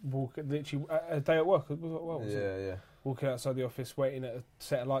 Walk literally a day at work. Was it? Yeah. Walking outside the office, waiting at a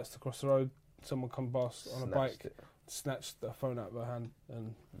set of lights to cross the road. Someone come past on a Snatched bike, it. snatched the phone out of her hand,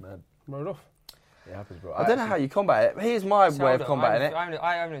 and Man, rode off. it happens, bro. I don't know how you combat it. Here's my way of combating it.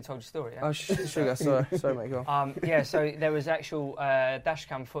 I haven't told you the story. Yeah? Oh, sugar. Sorry, mate. Go on. Yeah, so there was actual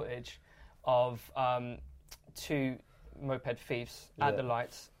dashcam footage of 2 moped thieves at the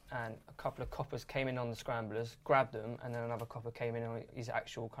lights, and a couple of coppers came in on the scramblers, grabbed them, and then another copper came in on his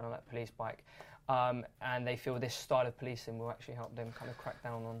actual kind of like police bike. And they feel this style of policing will actually help them kind of crack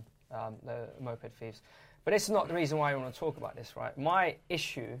down on the moped thieves. But it's not the reason why I want to talk about this, right? My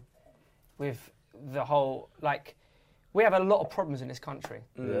issue with the whole, like, we have a lot of problems in this country,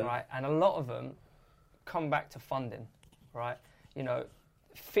 right? And a lot of them come back to funding, right? You know,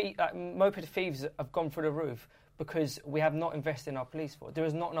 moped thieves have gone through the roof because we have not invested in our police force. There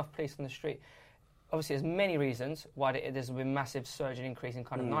is not enough police on the street. Obviously, there's many reasons why there's been a massive surge and increase in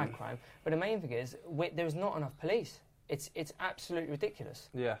kind of knife crime. But the main thing is there's not enough police. It's absolutely ridiculous.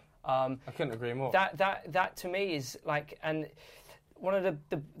 Yeah. I couldn't agree more. That to me is like, and one of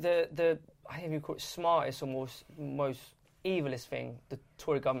the I think you call it smartest or most evilest thing the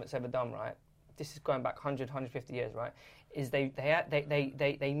Tory government's ever done, right? This is going back 150 years, right? Is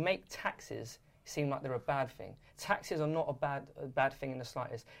they make taxes seem like they're a bad thing. Taxes are not a bad thing in the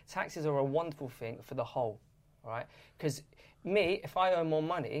slightest. Taxes are a wonderful thing for the whole, right? Because if I earn more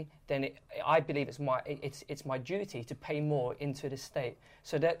money, then I believe it's my duty to pay more into the state,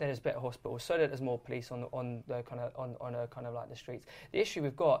 so that there's better hospitals, so that there's more police on a kind of like the streets. The issue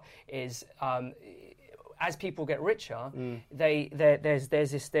we've got is as people get richer, there's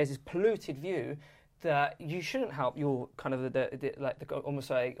this polluted view that you shouldn't help your kind of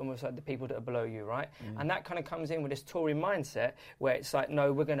almost like the people that are below you, right? And that kind of comes in with this Tory mindset where it's like,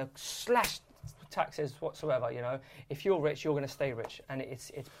 no, we're going to slash taxes whatsoever. You know, if you're rich, you're going to stay rich, and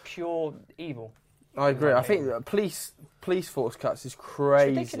it's pure evil. I agree. I think that police force cuts is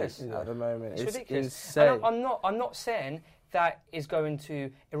crazy ridiculous. at the moment. It's ridiculous. Insane. And I'm not saying that is going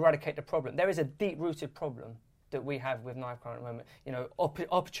to eradicate the problem. There is a deep-rooted problem that we have with knife crime at the moment. You know,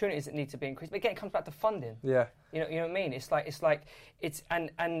 opportunities that need to be increased. But again, it comes back to funding. Yeah. You know what I mean? It's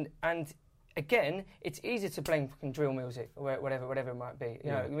again, it's easy to blame fucking drill music or whatever it might be.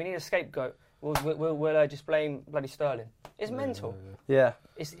 You know, we need a scapegoat We'll just blame bloody Sterling. It's mental. Yeah.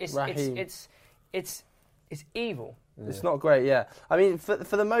 It's evil. It's not great, yeah. I mean, for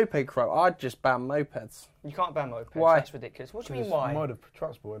the moped crime, I'd just ban mopeds. You can't ban mopeds. Why? That's ridiculous. What do you mean why? It's a mode of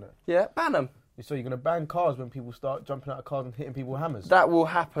transport, isn't it? Yeah, ban them. So you're going to ban cars when people start jumping out of cars and hitting people with hammers? That will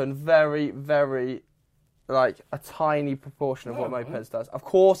happen very, very, like, a tiny proportion of what mopeds does. Of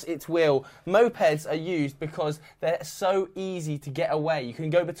course it will. Mopeds are used because they're so easy to get away. You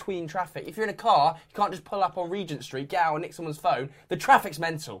can go between traffic. If you're in a car, you can't just pull up on Regent Street, get out and nick someone's phone. The traffic's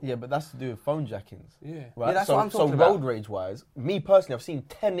mental. Yeah, but that's to do with phone jackings. Yeah. Right? Yeah, that's so, what I'm talking about. road rage-wise, me personally, I've seen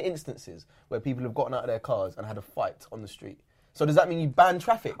 10 instances where people have gotten out of their cars and had a fight on the street. So does that mean you ban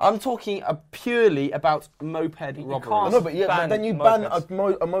traffic? I'm talking purely about moped robberies. I know, but then you ban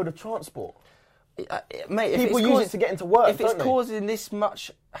mopeds. a mode of transport. Mate, People use it to get into work, If it's don't they? causing this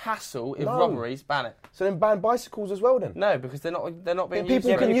much hassle in No. robberies, ban it. So then ban bicycles as well then. No, because they're not being People used.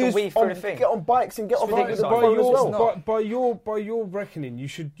 but can you can use weave through the thing. get on bikes and get off ridiculous. the By road as your, well. by your reckoning, you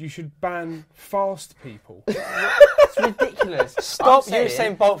should ban fast people. It's ridiculous. Stop I'm saying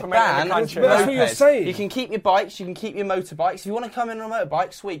Usain Bolt from entering the country. That's what you're mopeds. saying. You can keep your bikes, you can keep your motorbikes. If you want to come in on a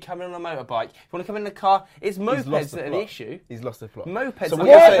motorbike, sweet, come in on a motorbike. If you want to come in a car, it's mopeds that are the issue. He's lost the plot. Mopeds So are what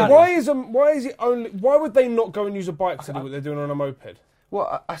you're the saying- why would they not go and use a bike to do what they're doing on a moped?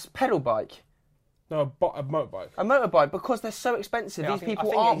 What, a pedal bike? No, a motorbike. A motorbike, because they're so expensive. Yeah, I These think-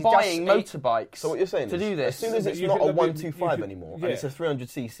 people I aren't think buying it's motorbikes. So what you're saying to is, do this. as soon as it's You not could- a 125 you could- anymore yeah. and it's a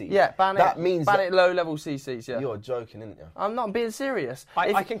 300cc, Yeah, ban that it. means ban that it low level CCs. Yeah, you're joking, isn't you? I'm not being serious.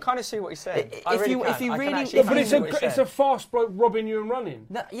 I can kind of see what he's saying. If I really you- can. if you I can really- actually if But you- see what he's it's saying. a fast bloke robbing you and running.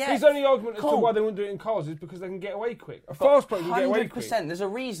 No, yeah, His only argument as to cool. why they wouldn't do it in cars is because they can get away quick. A fast bloke can get away quick. 100%. There's a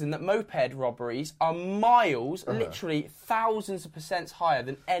reason that moped robberies are miles, literally thousands of percents higher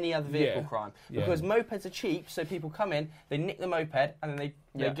than any other vehicle Yeah. crime. Yeah. Because mopeds are cheap, so people come in, they nick the moped, and then they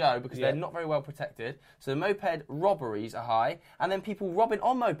Yeah. go because Yeah. they're not very well protected. So the moped robberies are high, and then people robbing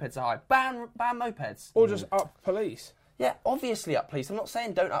on mopeds are high. Ban mopeds. Or just up police. Yeah, obviously up police. I'm not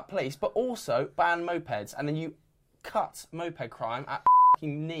saying don't up police, but also ban mopeds, and then you cut moped crime at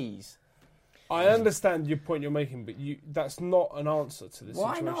f***ing knees. I understand your point you're making, but that's not an answer to this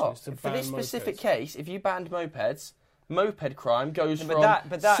Why situation. not? It's to For ban this specific mopeds. case, if you banned mopeds, moped crime goes But from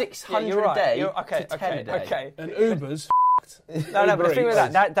that 600 you're right. a day Okay, to 10 a day. okay. And Uber's No, but the thing with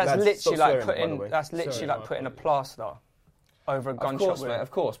that's Lads, literally stop like swearing, by the putting way. that's literally Sorry, like my putting a apologies. plaster over a Of gunshot course, wound. mate,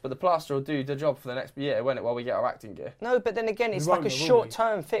 of course. But the plaster will do the job for the next year, won't it, while we get our acting gear? No, but then again, it's won't, like a will we?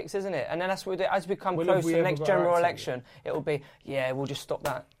 short-term fix, isn't it? And then that's what we do. As we come When have close we to the ever next got general acting election, it will be, yeah, we'll just stop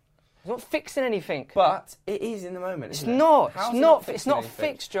that. It's not fixing anything. But it is in the moment, It's isn't it? not. How's It's it not. It's fixing not anything?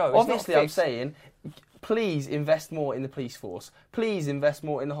 fixed, Joe. It's not Obviously, I'm fixed. saying, please invest more in the police force. Please invest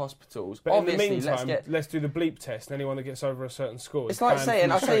more in the hospitals. But Obviously, in the meantime, let's get... do the bleep test, and anyone that gets over a certain score is It's like banned saying, from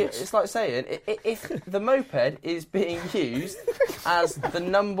the I'll tell you, streets. it's like saying, if the moped is being used as the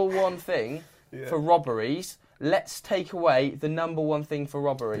number one thing for robberies, let's take away the number one thing for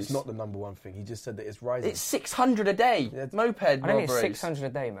robberies. It's not the number one thing. He just said that it's rising. It's 600 a day. Yeah. Moped I don't think robberies. it's 600 a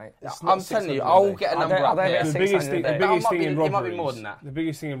day, mate. It's not I'm telling you, 600 a I'll day. get a I number don't- up I don't here. think The biggest thing, the 600 a day. biggest It thing might in be- it might be robberies. more than that. The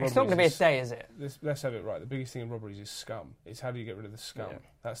biggest thing in robberies. It's not going to be a is- day, is it? Let's have it right. The biggest thing in robberies is scum. It's how do you get rid of the scum? Yeah.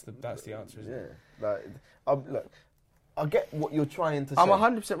 That's the answer, isn't it? Yeah. Look, I get what you're trying to say. I'm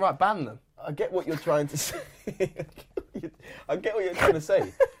 100% right, ban them. I get what you're trying to say. I get what you're trying to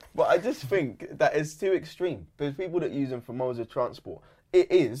say. But I just think that it's too extreme. Because people that use them for modes of transport, it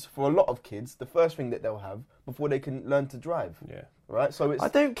is, for a lot of kids, the first thing that they'll have before they can learn to drive. Yeah. Right? So it's I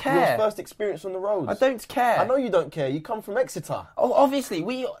don't care. your first experience on the roads. I don't care. I know you don't care. You come from Exeter. Oh, obviously,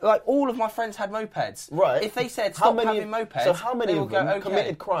 all of my friends had mopeds. Right. If they said stop having mopeds, So how many they of will go, them okay.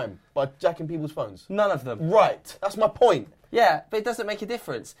 committed crime by jacking people's phones? None of them. Right. That's my point. Yeah, but it doesn't make a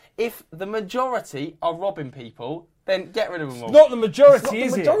difference. If the majority are robbing people, then get rid of them all. Not the majority, It's not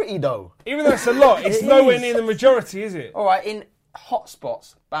is the it? majority, though. Even though it's a lot, it's It nowhere is. near the majority, is it? All right, in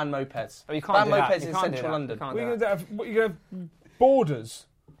hotspots, ban mopeds. But you can't ban do that. mopeds You in can't do central that. London. You can't What do are you that. going to have? What, you're going to have borders?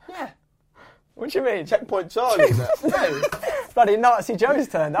 Yeah. What do you mean? Checkpoint Charlie. No, Bloody Nazi Joe's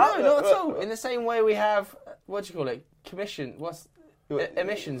turned up. no, not at all. In the same way we have, what do you call it?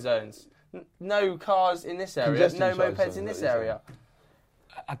 Emission zones. No cars in this area, Congestion no charge mopeds zones, in is this what you're area.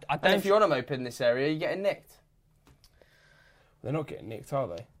 I And don't. if you're on a moped in this area, you're getting nicked. They're not getting nicked, are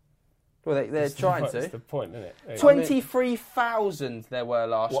they? Well, they're That's trying That's to. the point, isn't it? 23,000 there were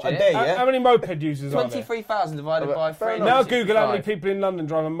last What, year. a day, How yeah? many moped users are there? 23,000 divided Oh, by fair 3. enough. Now Google how many people in London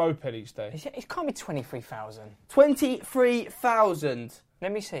drive a moped each day. It can't be 23,000. 23,000.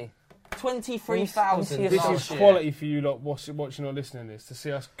 Let me see. 23,000 This This last is year. quality for you lot watching or listening to this, to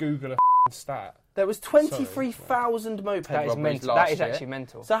see us Google a stat. There was 23,000 moped That is robberies mental. last That is year. actually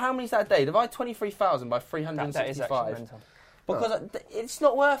mental. So how many is that a day? Divide 23,000 by That is 365. actually mental. Because it's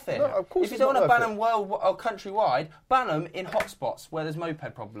not worth it. No, of course if you it's don't not want to worth ban them countrywide, ban them in hotspots where there's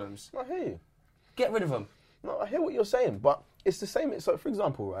moped problems. I hear you. Get rid of them. No, I hear what you're saying, but it's the same. So, for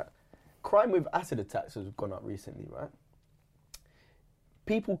example, right, crime with acid attacks has gone up recently, right?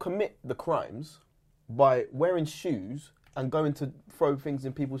 People commit the crimes by wearing shoes and going to throw things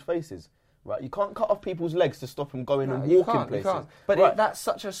in people's faces, right? You can't cut off people's legs to stop them going and walking places. But right. that's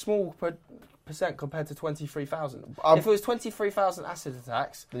such a small percent compared to 23,000. If it was 23,000 acid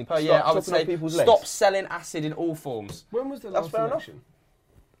attacks Then per year, I would chopping off say people's stop legs. selling acid in all forms. When was the That's last fair enough. election?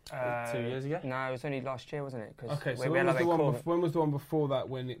 2 years ago? No, it was only last year, wasn't it? 'Cause Okay, so we when had was, a the one call- when was the one before that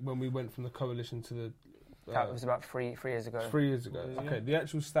when we went from the coalition to the... That was about three years ago. 3 years ago. Okay, the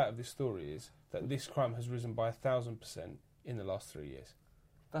actual stat of this story is that this crime has risen by 1,000% in the last 3 years.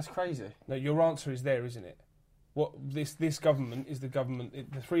 That's crazy. Now, your answer is there, isn't it? What this government is the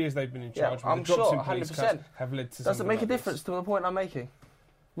government. The 3 years they've been in charge, I'm with the drops sure, in police 100%. cuts have led to. Doesn't something make a like this. difference to the point I'm making.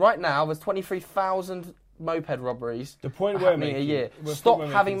 Right now, there's 23,000 moped robberies The point we're happening making, a year. the point Stop we're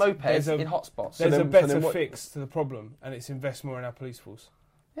having making is mopeds in hotspots. There's a then better what- fix to the problem, and it's invest more in our police force.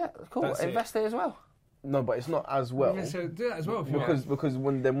 Yeah, cool. That's it. Invest it as well. No, but it's not as well. So do that as well. If you Because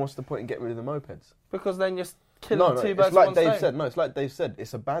then what's the point in getting rid of the mopeds? Because then you're killing No, two it's birds like with one Dave stone. said. No, it's like Dave said.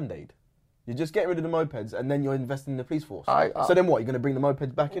 It's a band-aid. You're just getting rid of the mopeds, and then you're investing in the police force. So then what? You're going to bring the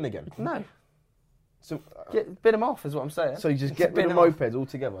mopeds back in again? No. So, Bin them off is what I'm saying. so you just get rid of Bin 'em off. mopeds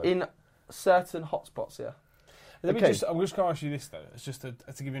altogether. In certain hotspots, yeah. Let me Okay. I'm just going to ask you this though. It's just to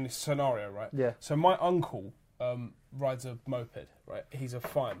give you this scenario, right? Yeah. So my uncle rides a moped, right? He's a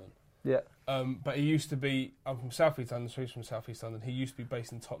fireman. Yeah. But he used to be. I'm from South East London, so he's from South East London. He used to be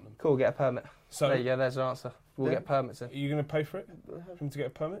based in Tottenham. Cool, get a permit. So There you go, there's your answer. We'll Yeah. get permits in. are you going to pay for it? For him to get a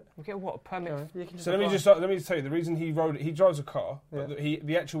permit? You get what? A permit? You can So let me just tell you the reason he drives a car. Yeah. But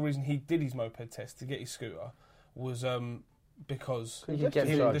the actual reason he did his moped test to get his scooter was because You can get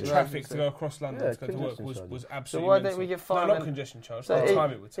Congestion the charges. traffic to go across London Yeah, to go to work congestion was charges. So absolutely. why mental. don't we give No, firemen... not congestion charge. So the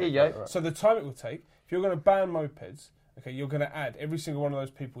time it would Here take. you go. So the time it would take. If you're going to ban mopeds, okay, you're going to add every single one of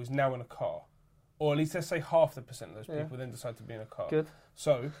those people is now in a car, or at least let's say half the percent of those Yeah. people then decide to be in a car. Good.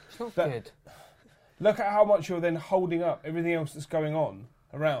 So It's not That- good. look at how much you're then holding up everything else that's going on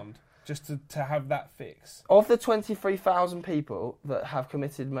around just to have that fix. Of the 23,000 people that have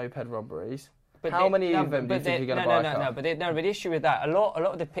committed moped robberies, how many of them do you think are going to buy a car? No, but the issue with that, a lot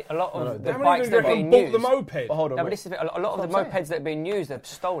of the no, the How bikes many that are of them being bought used. the moped? But hold on, No, but wait. this is a lot of the That's what I'm mopeds that are being used are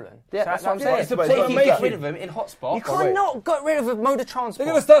stolen. Yeah, that's what I'm saying. What's the But So point if of you making get rid of them in hotspots... You cannot get rid of a mode of transport.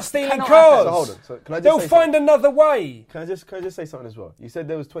 They're going to start stealing Cannot cars. So hold on. So can I just They'll say find another way. Can I just say something as well? You said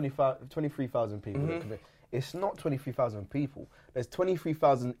there was 23,000 people that commit. It's not 23,000 people. There's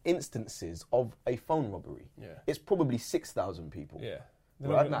 23,000 instances of a phone robbery. Yeah. It's probably 6,000 people. Yeah.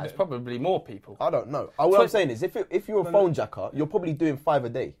 Right? No, it's probably more people. I don't know. What I'm saying is, if you're a phone jacker, you're probably doing 5 a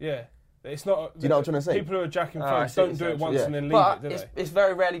day. Yeah. It's not. Do you know what I'm trying to say? People who are jacking I phones see what don't you're do it saying. once Yeah. and then leave But it, do they? it's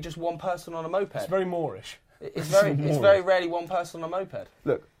very rarely just one person on a moped. It's very Moorish. It's very rarely one person on a moped.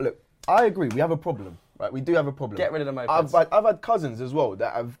 Look. I agree. We have a problem, right? We do have a problem. Get rid of the mopeds. I've had cousins as well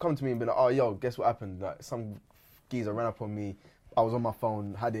that have come to me and been like, "Oh, yo, guess what happened? Like some geezer ran up on me. I was on my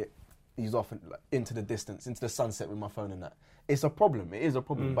phone, had it. He's off into the distance, into the sunset with my phone and that." It's a problem. It is a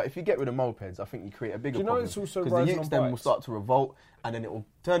problem. But if you get rid of mopeds, I think you create a bigger Do you know problem. it's also because the rising youths on then will bikes? start to revolt, and then it will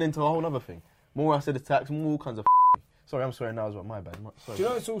turn into a whole other thing. More acid attacks, more all kinds of. Sorry, I'm swearing now as well. My bad. Sorry. Do you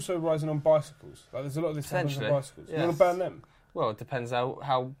know it's also rising on bicycles? Like there's a lot of this happens on Potentially, bicycles. You yes. want to ban them? Well, it depends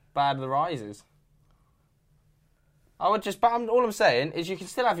how bad the rise is. I would just, but all I'm saying is you can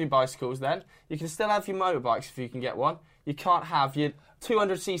still have your bicycles then. You can still have your motorbikes if you can get one. You can't have your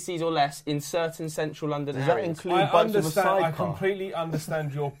 200 cc's or less in certain central London Does that areas. include I bikes with a understand. I sidecar? completely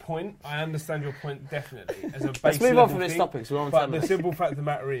understand your point. I understand your point definitely as a base Let's move on level from this thing. topic. So we're on But 10 the minutes. simple fact of the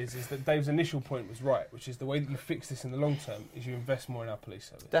matter is that Dave's initial point was right, which is the way that you fix this in the long term is you invest more in our police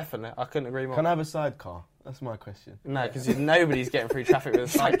service. Definitely, I couldn't agree more. Can I have a sidecar? That's my question. No, because nobody's getting through traffic with a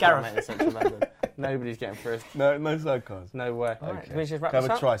sidecar mate, in central London. Nobody's getting through. No sidecars. No way. All right, Okay. can we just wrap Can I this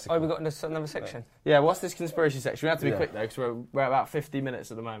have a up? tricycle? Oh, we've got another section. Yeah, what's this conspiracy section? We have to be Yeah. quick though, because we're about 50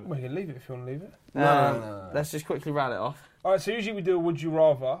 minutes at the moment. Well, you can leave it if you want to leave it. No. Let's just quickly round it off. All right, so usually we do a would you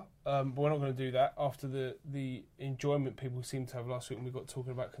rather, but we're not going to do that after the enjoyment people seemed to have last week when we got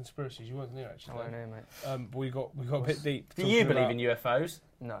talking about conspiracies. You weren't there actually. I don't know, mate. But we got a bit deep. Do you believe in UFOs?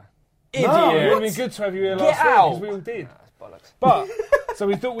 No. Idiot! No, It would what? have been good to have you here Get last week out. because we all did. That's bollocks. But so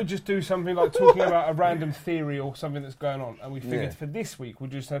we thought we'd just do something like talking about a random theory or something that's going on, and we figured Yeah. for this week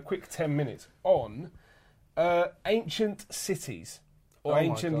we'd just have a quick 10 minutes on ancient cities. or Oh my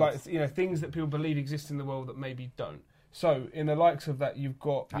ancient, God. things that people believe exist in the world that maybe don't. So, in the likes of that, you've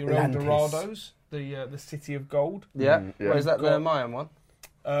got your Atlantis. El Dorados, the city of gold. Yeah. Yeah. Where is that the Got- Mayan one?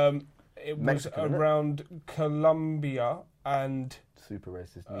 It Mexican, was isn't it? around Colombia and Super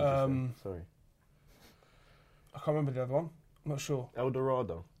racist. Sorry. I can't remember the other one. I'm not sure. El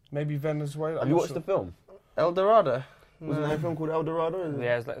Dorado. Maybe Venezuela. Have I'm you not watched sure. the film? El Dorado. Wasn't there a film called El Dorado?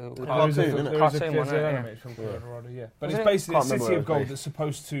 Yeah, it's like The There is cartoon, a- isn't it? there is a- Cartoon there's one, an yeah. animated film called Yeah. El Dorado, yeah. But Wasn't it's basically a Can't remember city where of it was gold based. that's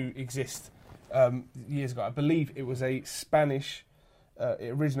supposed to exist years ago. I believe it was a Spanish. It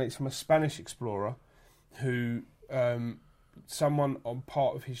originates from a Spanish explorer who someone on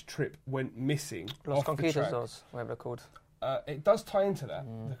part of his trip went missing Los off the track. Conquistadors, whatever they're called. It does tie into that,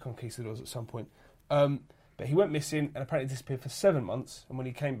 the Conquistadors at some point. But he went missing and apparently disappeared for 7 months. And when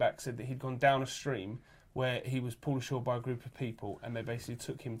he came back, said that he'd gone down a stream where he was pulled ashore by a group of people, and they basically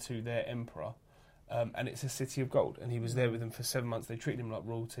took him to their emperor. And it's a city of gold, and he was there with them for 7 months. They treated him like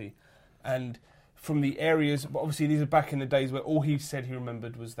royalty, and from the areas, but obviously these are back in the days where all he said he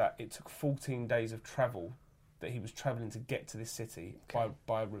remembered was that it took 14 days of travel that he was travelling to get to this city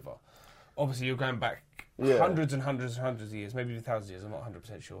by a river. Obviously, you're going back hundreds and hundreds and hundreds of years, maybe even thousands of years. I'm not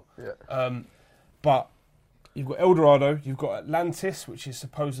 100% sure. Yeah. But you've got El Dorado, you've got Atlantis, which is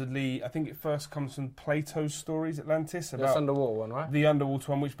supposedly, I think it first comes from Plato's stories, Atlantis, That's about underwater one, right? the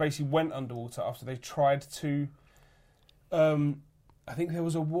underwater one, which basically went underwater after they tried to. I think there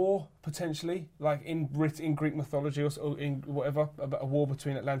was a war potentially, like in Greek mythology or in whatever, about a war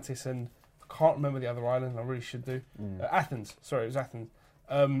between Atlantis and I can't remember the other island. I really should do. Athens. Sorry, it was Athens.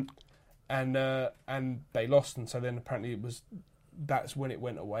 And they lost, and so then apparently that's when it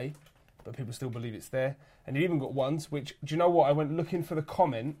went away. But people still believe it's there. And you even got ones which, do you know what? I went looking for the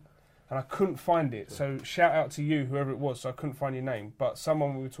comment and I couldn't find it. So shout out to you, whoever it was. So I couldn't find your name. But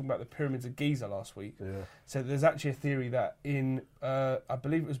someone, we were talking about the pyramids of Giza last week, said there's actually a theory that in, I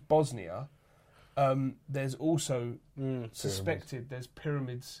believe it was Bosnia, there's also suspected there's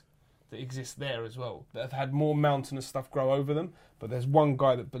pyramids that exist there as well that have had more mountainous stuff grow over them. But there's one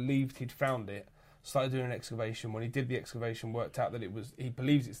guy that believed he'd found it, started doing an excavation. When he did the excavation, worked out that he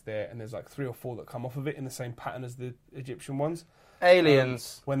believes it's there, and there's like 3 or 4 that come off of it in the same pattern as the Egyptian ones.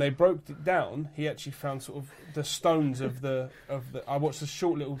 Aliens. When they broke it down, he actually found sort of the stones of the. I watched a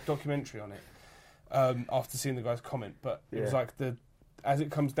short little documentary on it after seeing the guy's comment, but it was like as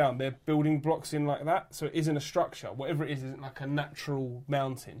it comes down, they're building blocks in like that, so it isn't a structure. Whatever it isn't like a natural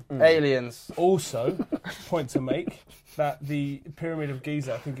mountain. Aliens. Also, point to make that the Pyramid of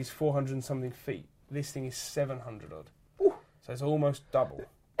Giza, I think, is 400 and something feet. This thing is 700 odd. So it's almost double.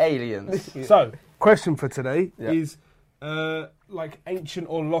 Aliens. So, question for today is like ancient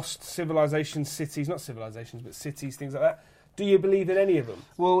or lost civilizations, cities, not civilizations, but cities, things like that. Do you believe in any of them?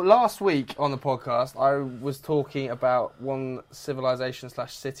 Well, last week on the podcast, I was talking about one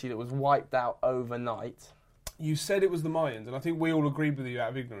civilization/city that was wiped out overnight. You said it was the Mayans, and I think we all agreed with you out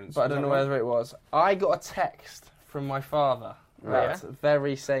of ignorance. But I don't know whether it was. I got a text from my father that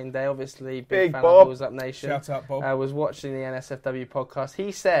very same day, obviously, big fan Bob. of Balls Up Nation. Shout out, Bob. I was watching the NSFW podcast.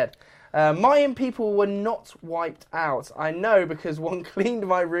 He said, Mayan people were not wiped out. I know because one cleaned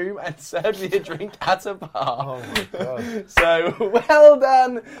my room and served me a drink at a bar. Oh my God. So, well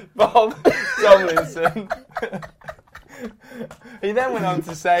done, Bob Tomlinson. He then went on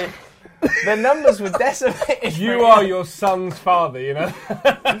to say, the numbers were decimated. You are your son's father, you know.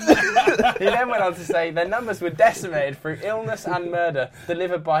 He then went on to say the numbers were decimated through illness and murder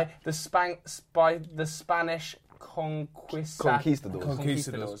delivered by the Spanish Conquistadors.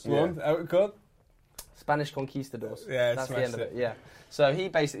 Conquistadors. Go on. Go on. Spanish conquistadors. Yeah, that's the smashed end of it. it. Yeah. So he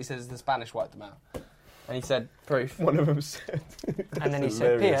basically says the Spanish wiped them out, and he said proof. One of them said. And then he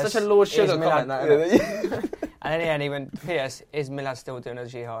said, hilarious. P.S. Such a Lord is Sugar Milad- comment, that, isn't it? And then he went, P.S. Is Milad still doing a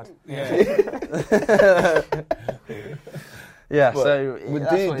jihad? Yeah. Yeah. But So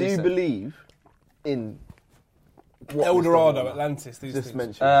do you believe in what El was going Dorado, on? Atlantis, these Just things.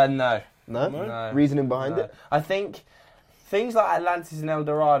 mentioned. no. No? No. Reasoning behind No. it? I think things like Atlantis and El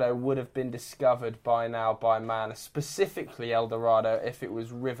Dorado would have been discovered by now by man, specifically El Dorado if it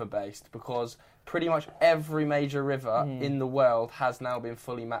was river-based, because pretty much every major river in the world has now been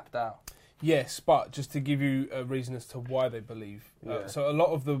fully mapped out. Yes, but just to give you a reason as to why they believe. So a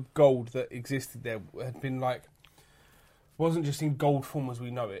lot of the gold that existed there had been wasn't just in gold form as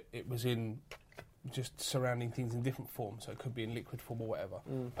we know it. It was in just surrounding things in different forms. So it could be in liquid form or whatever.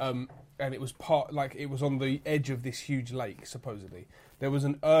 And it was it was on the edge of this huge lake, supposedly. There was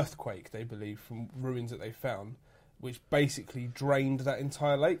an earthquake, they believe, from ruins that they found, which basically drained that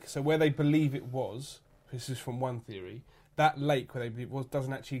entire lake. So where they believe it was, this is from one theory, that lake where they believe it was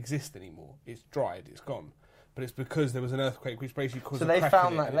doesn't actually exist anymore. It's dried, it's gone. but it's because there was an earthquake which basically caused So a they crack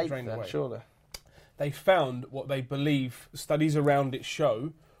found in it that and it lake drained then, away. surely. They found what they believe studies around it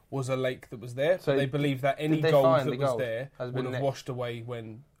show was a lake that was there. So So they believe that any did they gold find that the was gold? there Has would been have nicked? washed away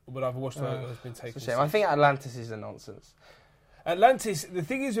would either washed away or has been taken. It's a shame. I think Atlantis is a nonsense. Atlantis, the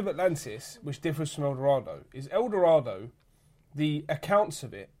thing is with Atlantis, which differs from El Dorado, is El Dorado, the accounts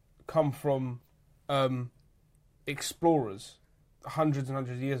of it come from explorers hundreds and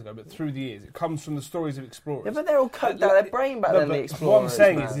hundreds of years ago, but through the years. It comes from the stories of explorers. Yeah, but they're all cooked out their brain back then, the But explorers. what I'm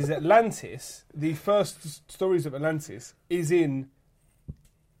saying man. is Atlantis, the first stories of Atlantis is in...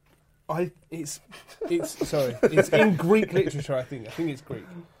 it's in Greek literature, I think. I think it's Greek.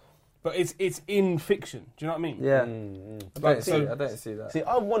 But it's in fiction. Do you know what I mean? Yeah. I don't see that. See,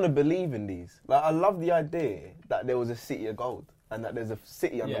 I want to believe in these. Like, I love the idea that there was a city of gold and that there's a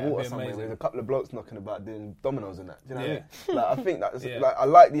city Yeah, underwater it'd be somewhere. amazing. There's a couple of blokes knocking about doing dominoes and that. Do you know Yeah. what I mean? Like, I think that's Yeah. like I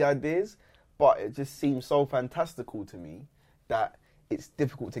like the ideas, but it just seems so fantastical to me that it's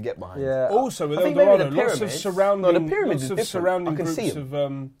difficult to get behind. Yeah. Also, with I El think maybe Dorado, the lots of pyramids- surrounding, No, the pyramids lots is of different. surrounding I can see groups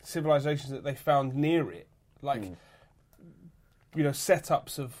of civilizations that they found near it, like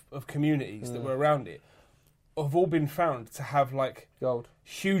setups of communities that were around it, have all been found to have like Gold.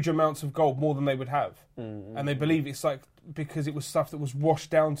 huge amounts of gold, more than they would have, and they believe it's like because it was stuff that was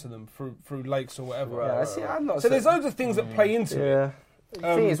washed down to them through lakes or whatever. Yeah, see, I'm not So there's loads of things that play into it. Yeah.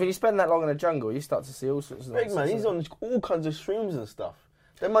 The thing is, when you spend that long in the jungle, you start to see all sorts of Big man, nonsense. he's on all kinds of streams and stuff.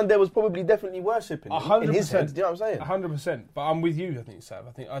 That man there was probably definitely worshipping him in his head. Do you know what I'm saying? 100%. But I'm with you, I think, Sav.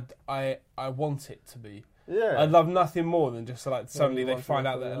 I think I want it to be. Yeah. I'd love nothing more than just like suddenly you they want find to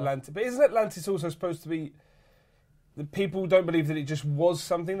out that yeah. Atlantis. But isn't Atlantis also supposed to be? The people don't believe that it just was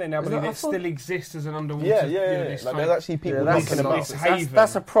something. They now Isn't believe it- I it thought- still exists as an underwater. Yeah, this Like, type- there's actually people Yeah, knocking about. it's haven.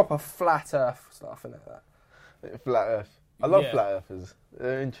 that's a proper flat Earth stuff, isn't it? That? Flat Earth. I love Yeah. flat Earthers.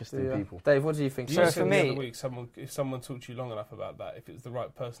 They're interesting Yeah. people. Dave, what do you think? You So said for the me- other week, if someone talked to you long enough about that, if it's the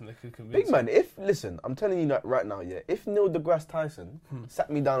right person, they could convince. Big man, listen, I'm telling you right now, yeah, if Neil deGrasse Tyson sat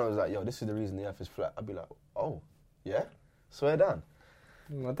me down and was like, yo, this is the reason the Earth is flat, I'd be like, oh, yeah? Swear down.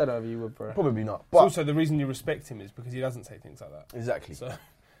 I don't know if you would, bro. Probably not. It's But also the reason you respect him is because he doesn't say things like that. exactly. So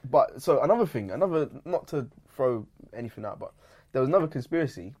So another thing, not to throw anything out, but there was another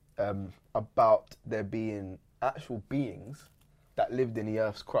conspiracy about there being actual beings that lived in the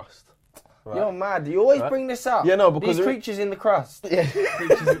Earth's crust. Right? You're mad. You always Right. bring this up. Yeah, no, because these creatures in the crust. Yeah.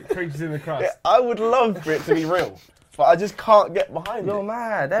 creatures in the crust. Yeah, I would love for it to be real, but I just can't get behind You're it.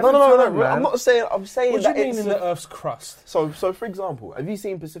 mad. No, Every no, time, man. I'm not saying. I'm saying What do that you mean it's in the Earth's crust? So for example, have you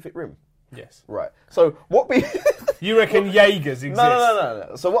seen Pacific Rim? Yes. Right. So what be? You reckon Jaegers exist?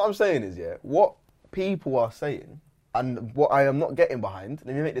 No. So what I'm saying is, yeah, what people are saying, and what I am not getting behind.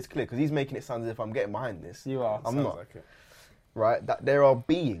 Let me make this clear, because he's making it sound as if I'm getting behind this. You are. I'm Sounds not. like it. Right. That there are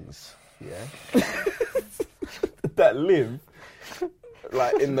beings, yeah, that live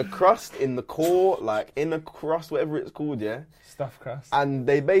like in the crust, in the core, like in the crust, whatever it's called, yeah. Stuff crust. And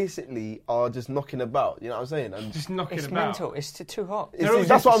they basically are just knocking about. You know what I'm saying? And Just knocking It's about. mental. It's too hot.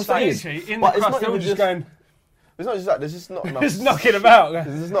 that's what I'm saying. Literally, in But the it's crust, not they were even just going, It's not just that. There's just not enough. just knocking about.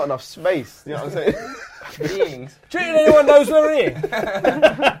 There's just not enough space. You know what I'm saying? Beings. Do you think anyone knows we're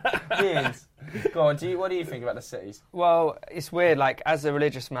here? Beings. Go on. What do you think about the cities? Well, it's weird. Like, as a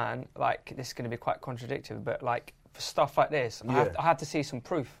religious man, like, this is going to be quite contradictory, but like, for stuff like this, Yeah. I have to see some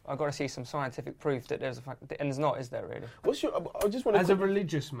proof. I've got to see some scientific proof that there's a fact, and there's not, is there really? What's your? I just want As to. a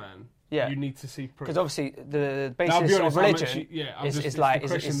religious man, Yeah. you need to see proof. Because obviously the Now, I'll be basis honest, of I'm religion actually- I'm is just- it's like the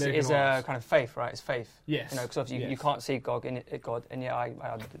question they're is gonna a ask. kind of faith, right? It's faith. Yes. You know, because obviously you Yes. can't see God, and yet I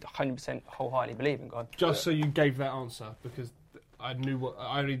 100% wholeheartedly believe in God. Just so you gave that answer, because I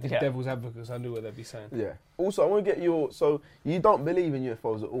only did Yeah. devil's advocate, because I knew what they'd be saying. Yeah. Also, I want to get your. So you don't believe in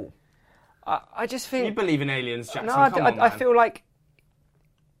UFOs at all? I just think You believe in aliens, Jackson? no, Come on, I man. feel like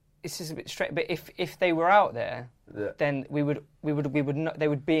this is a bit straight. But if they were out there, Yeah. then we would not, they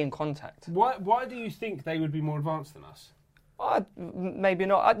would be in contact. Why do you think they would be more advanced than us? Maybe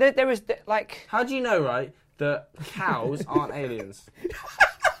not. There is like, How do you know, right, that cows aren't aliens?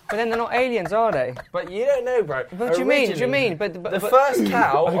 but then they're not aliens, are they? But you don't know, bro. What do you mean? What do you Originally, mean? But the first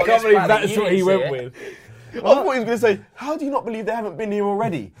cow. I on can't this believe planet, that's you what he didn't went see it. with. I thought he was going to say, "How do you not believe they haven't been here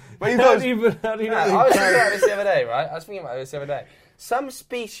already?" But he How goes, do you know I was these thinking about this the other day, right? I was thinking about this the other day. Some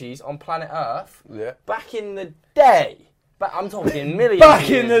species on planet Earth, "Yeah, back in the day, but I'm talking millions. Back of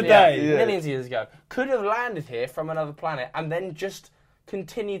years, in the day. Yeah. millions of years ago, could have landed here from another planet and then just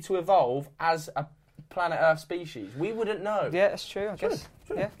continued to evolve as a planet Earth species. We wouldn't know. yeah, that's true. I guess.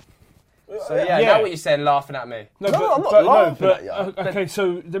 Yeah. So yeah, Yeah. now what you're saying, laughing at me. No, I'm not laughing at you. Okay,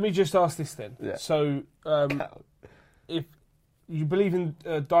 so let me just ask this then. Yeah. So, if you believe in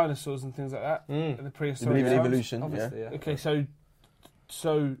dinosaurs and things like that, and the You prehistoric believe in times? evolution? Obviously, Yeah. yeah. Okay,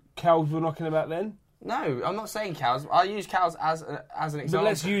 so cows were knocking about then. No, I'm not saying cows. I use cows as an example. But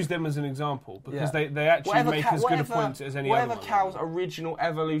let's use them as an example because Yeah. they actually make as good a point as any other whatever one. cow's original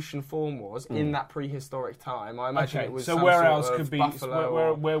evolution form was in that prehistoric time, I imagine Okay, it was so some where sort else of could be buffalo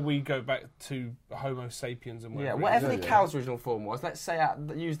or- where we go back to Homo sapiens and Yeah, whatever. whatever Yeah, the yeah. cow's original form was, let's say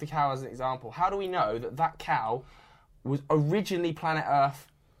use the cow as an example. How do we know that that cow was originally planet Earth,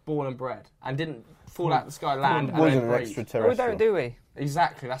 born and bred, and didn't fall out of the sky, land, and Wasn't then an breed? Well, we extraterrestrial. don't, do we?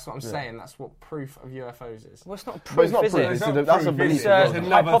 Exactly, that's what I'm saying. That's what proof of UFOs is. Well, it's not proof, But it's not is proof. it? It's not that's a proof, belief. is It's it? as It's well.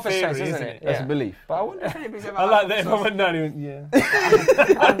 another hypothesis, theory, isn't it? That's Yeah. a belief. But I wonder if anybody's ever I like that if I hypothesised- went down, yeah.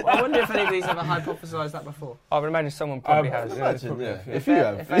 I wonder if anybody's ever hypothesised that before. I would imagine someone probably has. Imagine, probably yeah. have, If you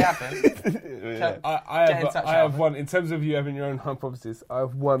have. If they haven't, Yeah. I Get in touch, have Alvin. one in terms of you having your own hypothesis. I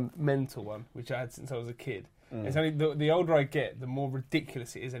have one mental one which I had since I was a kid. It's only the older I get, the more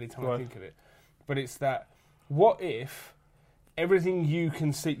ridiculous it is any time I think of it. But it's that: what if everything you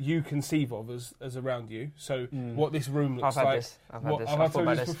conceive of as around you? So what this room looks I've had like. this. I've had What- this. have I I've thought told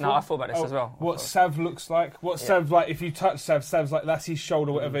you about this this. before? No, I thought about this as well. What Sav looks like. What Sav like if you touch Sav's like that's his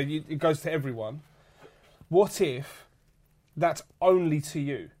shoulder, whatever. It goes to everyone. What if that's only to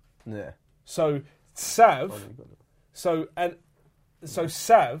you? Yeah. So Sav, so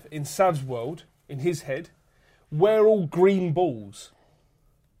Sav in Sav's world, in his head, we're all green balls,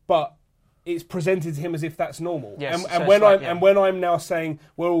 but it's presented to him as if that's normal. Yes, and so and it's when like, and when I'm now saying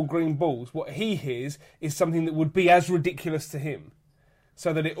we're all green balls, what he hears is something that would be as ridiculous to him,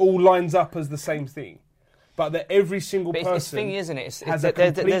 so that it all lines up as the same thing, but that every single But person it's thingy, isn't it? It's, has a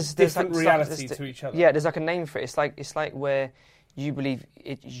there- complete there's different like reality stuff- to each other. Yeah, there's like a name for it. It's like where you believe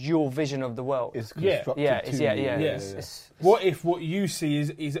it's your vision of the world. It's Yeah. constructed yeah, to it's, yeah, you. yeah. Yeah. It's- What if what you see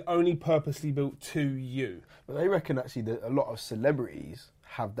is only purposely built to you? But they reckon actually that a lot of celebrities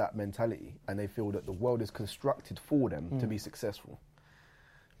have that mentality and they feel that the world is constructed for them to be successful.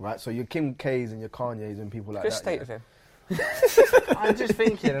 Right? So your Kim K's and your Kanye's and people like Good that. state yeah. of him. I'm just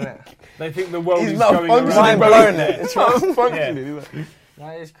thinking, innit? They think the world He's is not going functioning, around. bro. blown it. It's not functioning.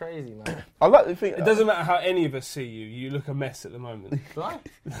 That is crazy, man. I like to think. It doesn't matter how any of us see you. You look a mess at the moment. Do I?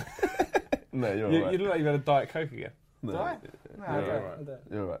 No, you're You right. look like you've had a Diet Coke again. No, Do I? No, I you're don't. right. I don't.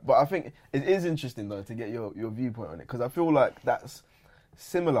 You're right. But I think it is interesting though to get your viewpoint on it because I feel like that's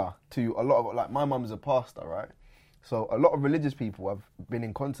similar to a lot of like my mum's a pastor, right? So a lot of religious people I've been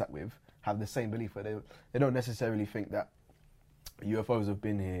in contact with have the same belief where they don't necessarily think that UFOs have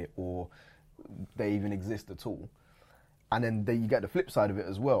been here or they even exist at all. And then you get the flip side of it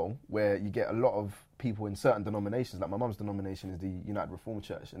as well, where you get a lot of people in certain denominations, like my mum's denomination is the United Reformed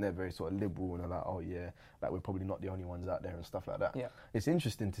Church, and they're very sort of liberal, and they're like, oh yeah, like we're probably not the only ones out there and stuff like that. Yeah. It's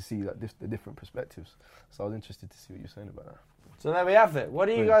interesting to see like the different perspectives. So I was interested to see what you're saying about that. So there we have it. What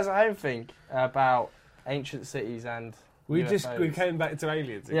do you Hmm. guys at home think about ancient cities and We UFOs? came back to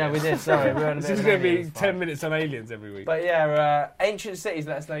aliens. Yeah, again. we did. Sorry, we were on a This bit is of going to be aliens 10 vibe. minutes on aliens every week. But yeah, ancient cities.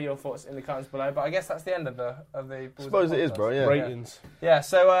 Let us know your thoughts in the comments below. But I guess that's the end of the I Balls suppose Up it is, podcast. bro. Yeah. Ratings. Yeah.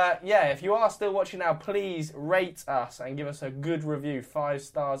 So yeah, if you are still watching now, please rate us and give us a good review. 5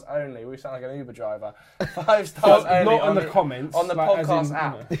 stars only. We sound like an Uber driver. 5 stars only. Not in on the comments. on the like, as podcast in,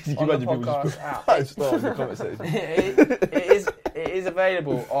 app. You On the imagine people just podcast app. 5 stars in the comment section. It is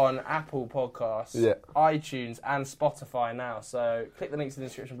available on Apple Podcasts, Yeah. iTunes, and Spotify now. So click the links in the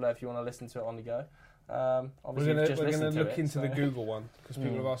description below if you want to listen to it on the go. Obviously, We're just going listen to to look it, into so. the Google one because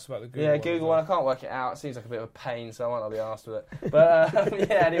people have asked about the Google Yeah, one. Google one. I can't work it out. It seems like a bit of a pain, so I might not be asked with it. But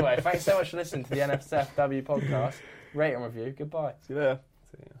yeah, anyway, thanks so much for listening to the NSFW podcast. Rate and review. Goodbye. See you there.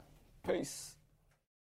 Peace.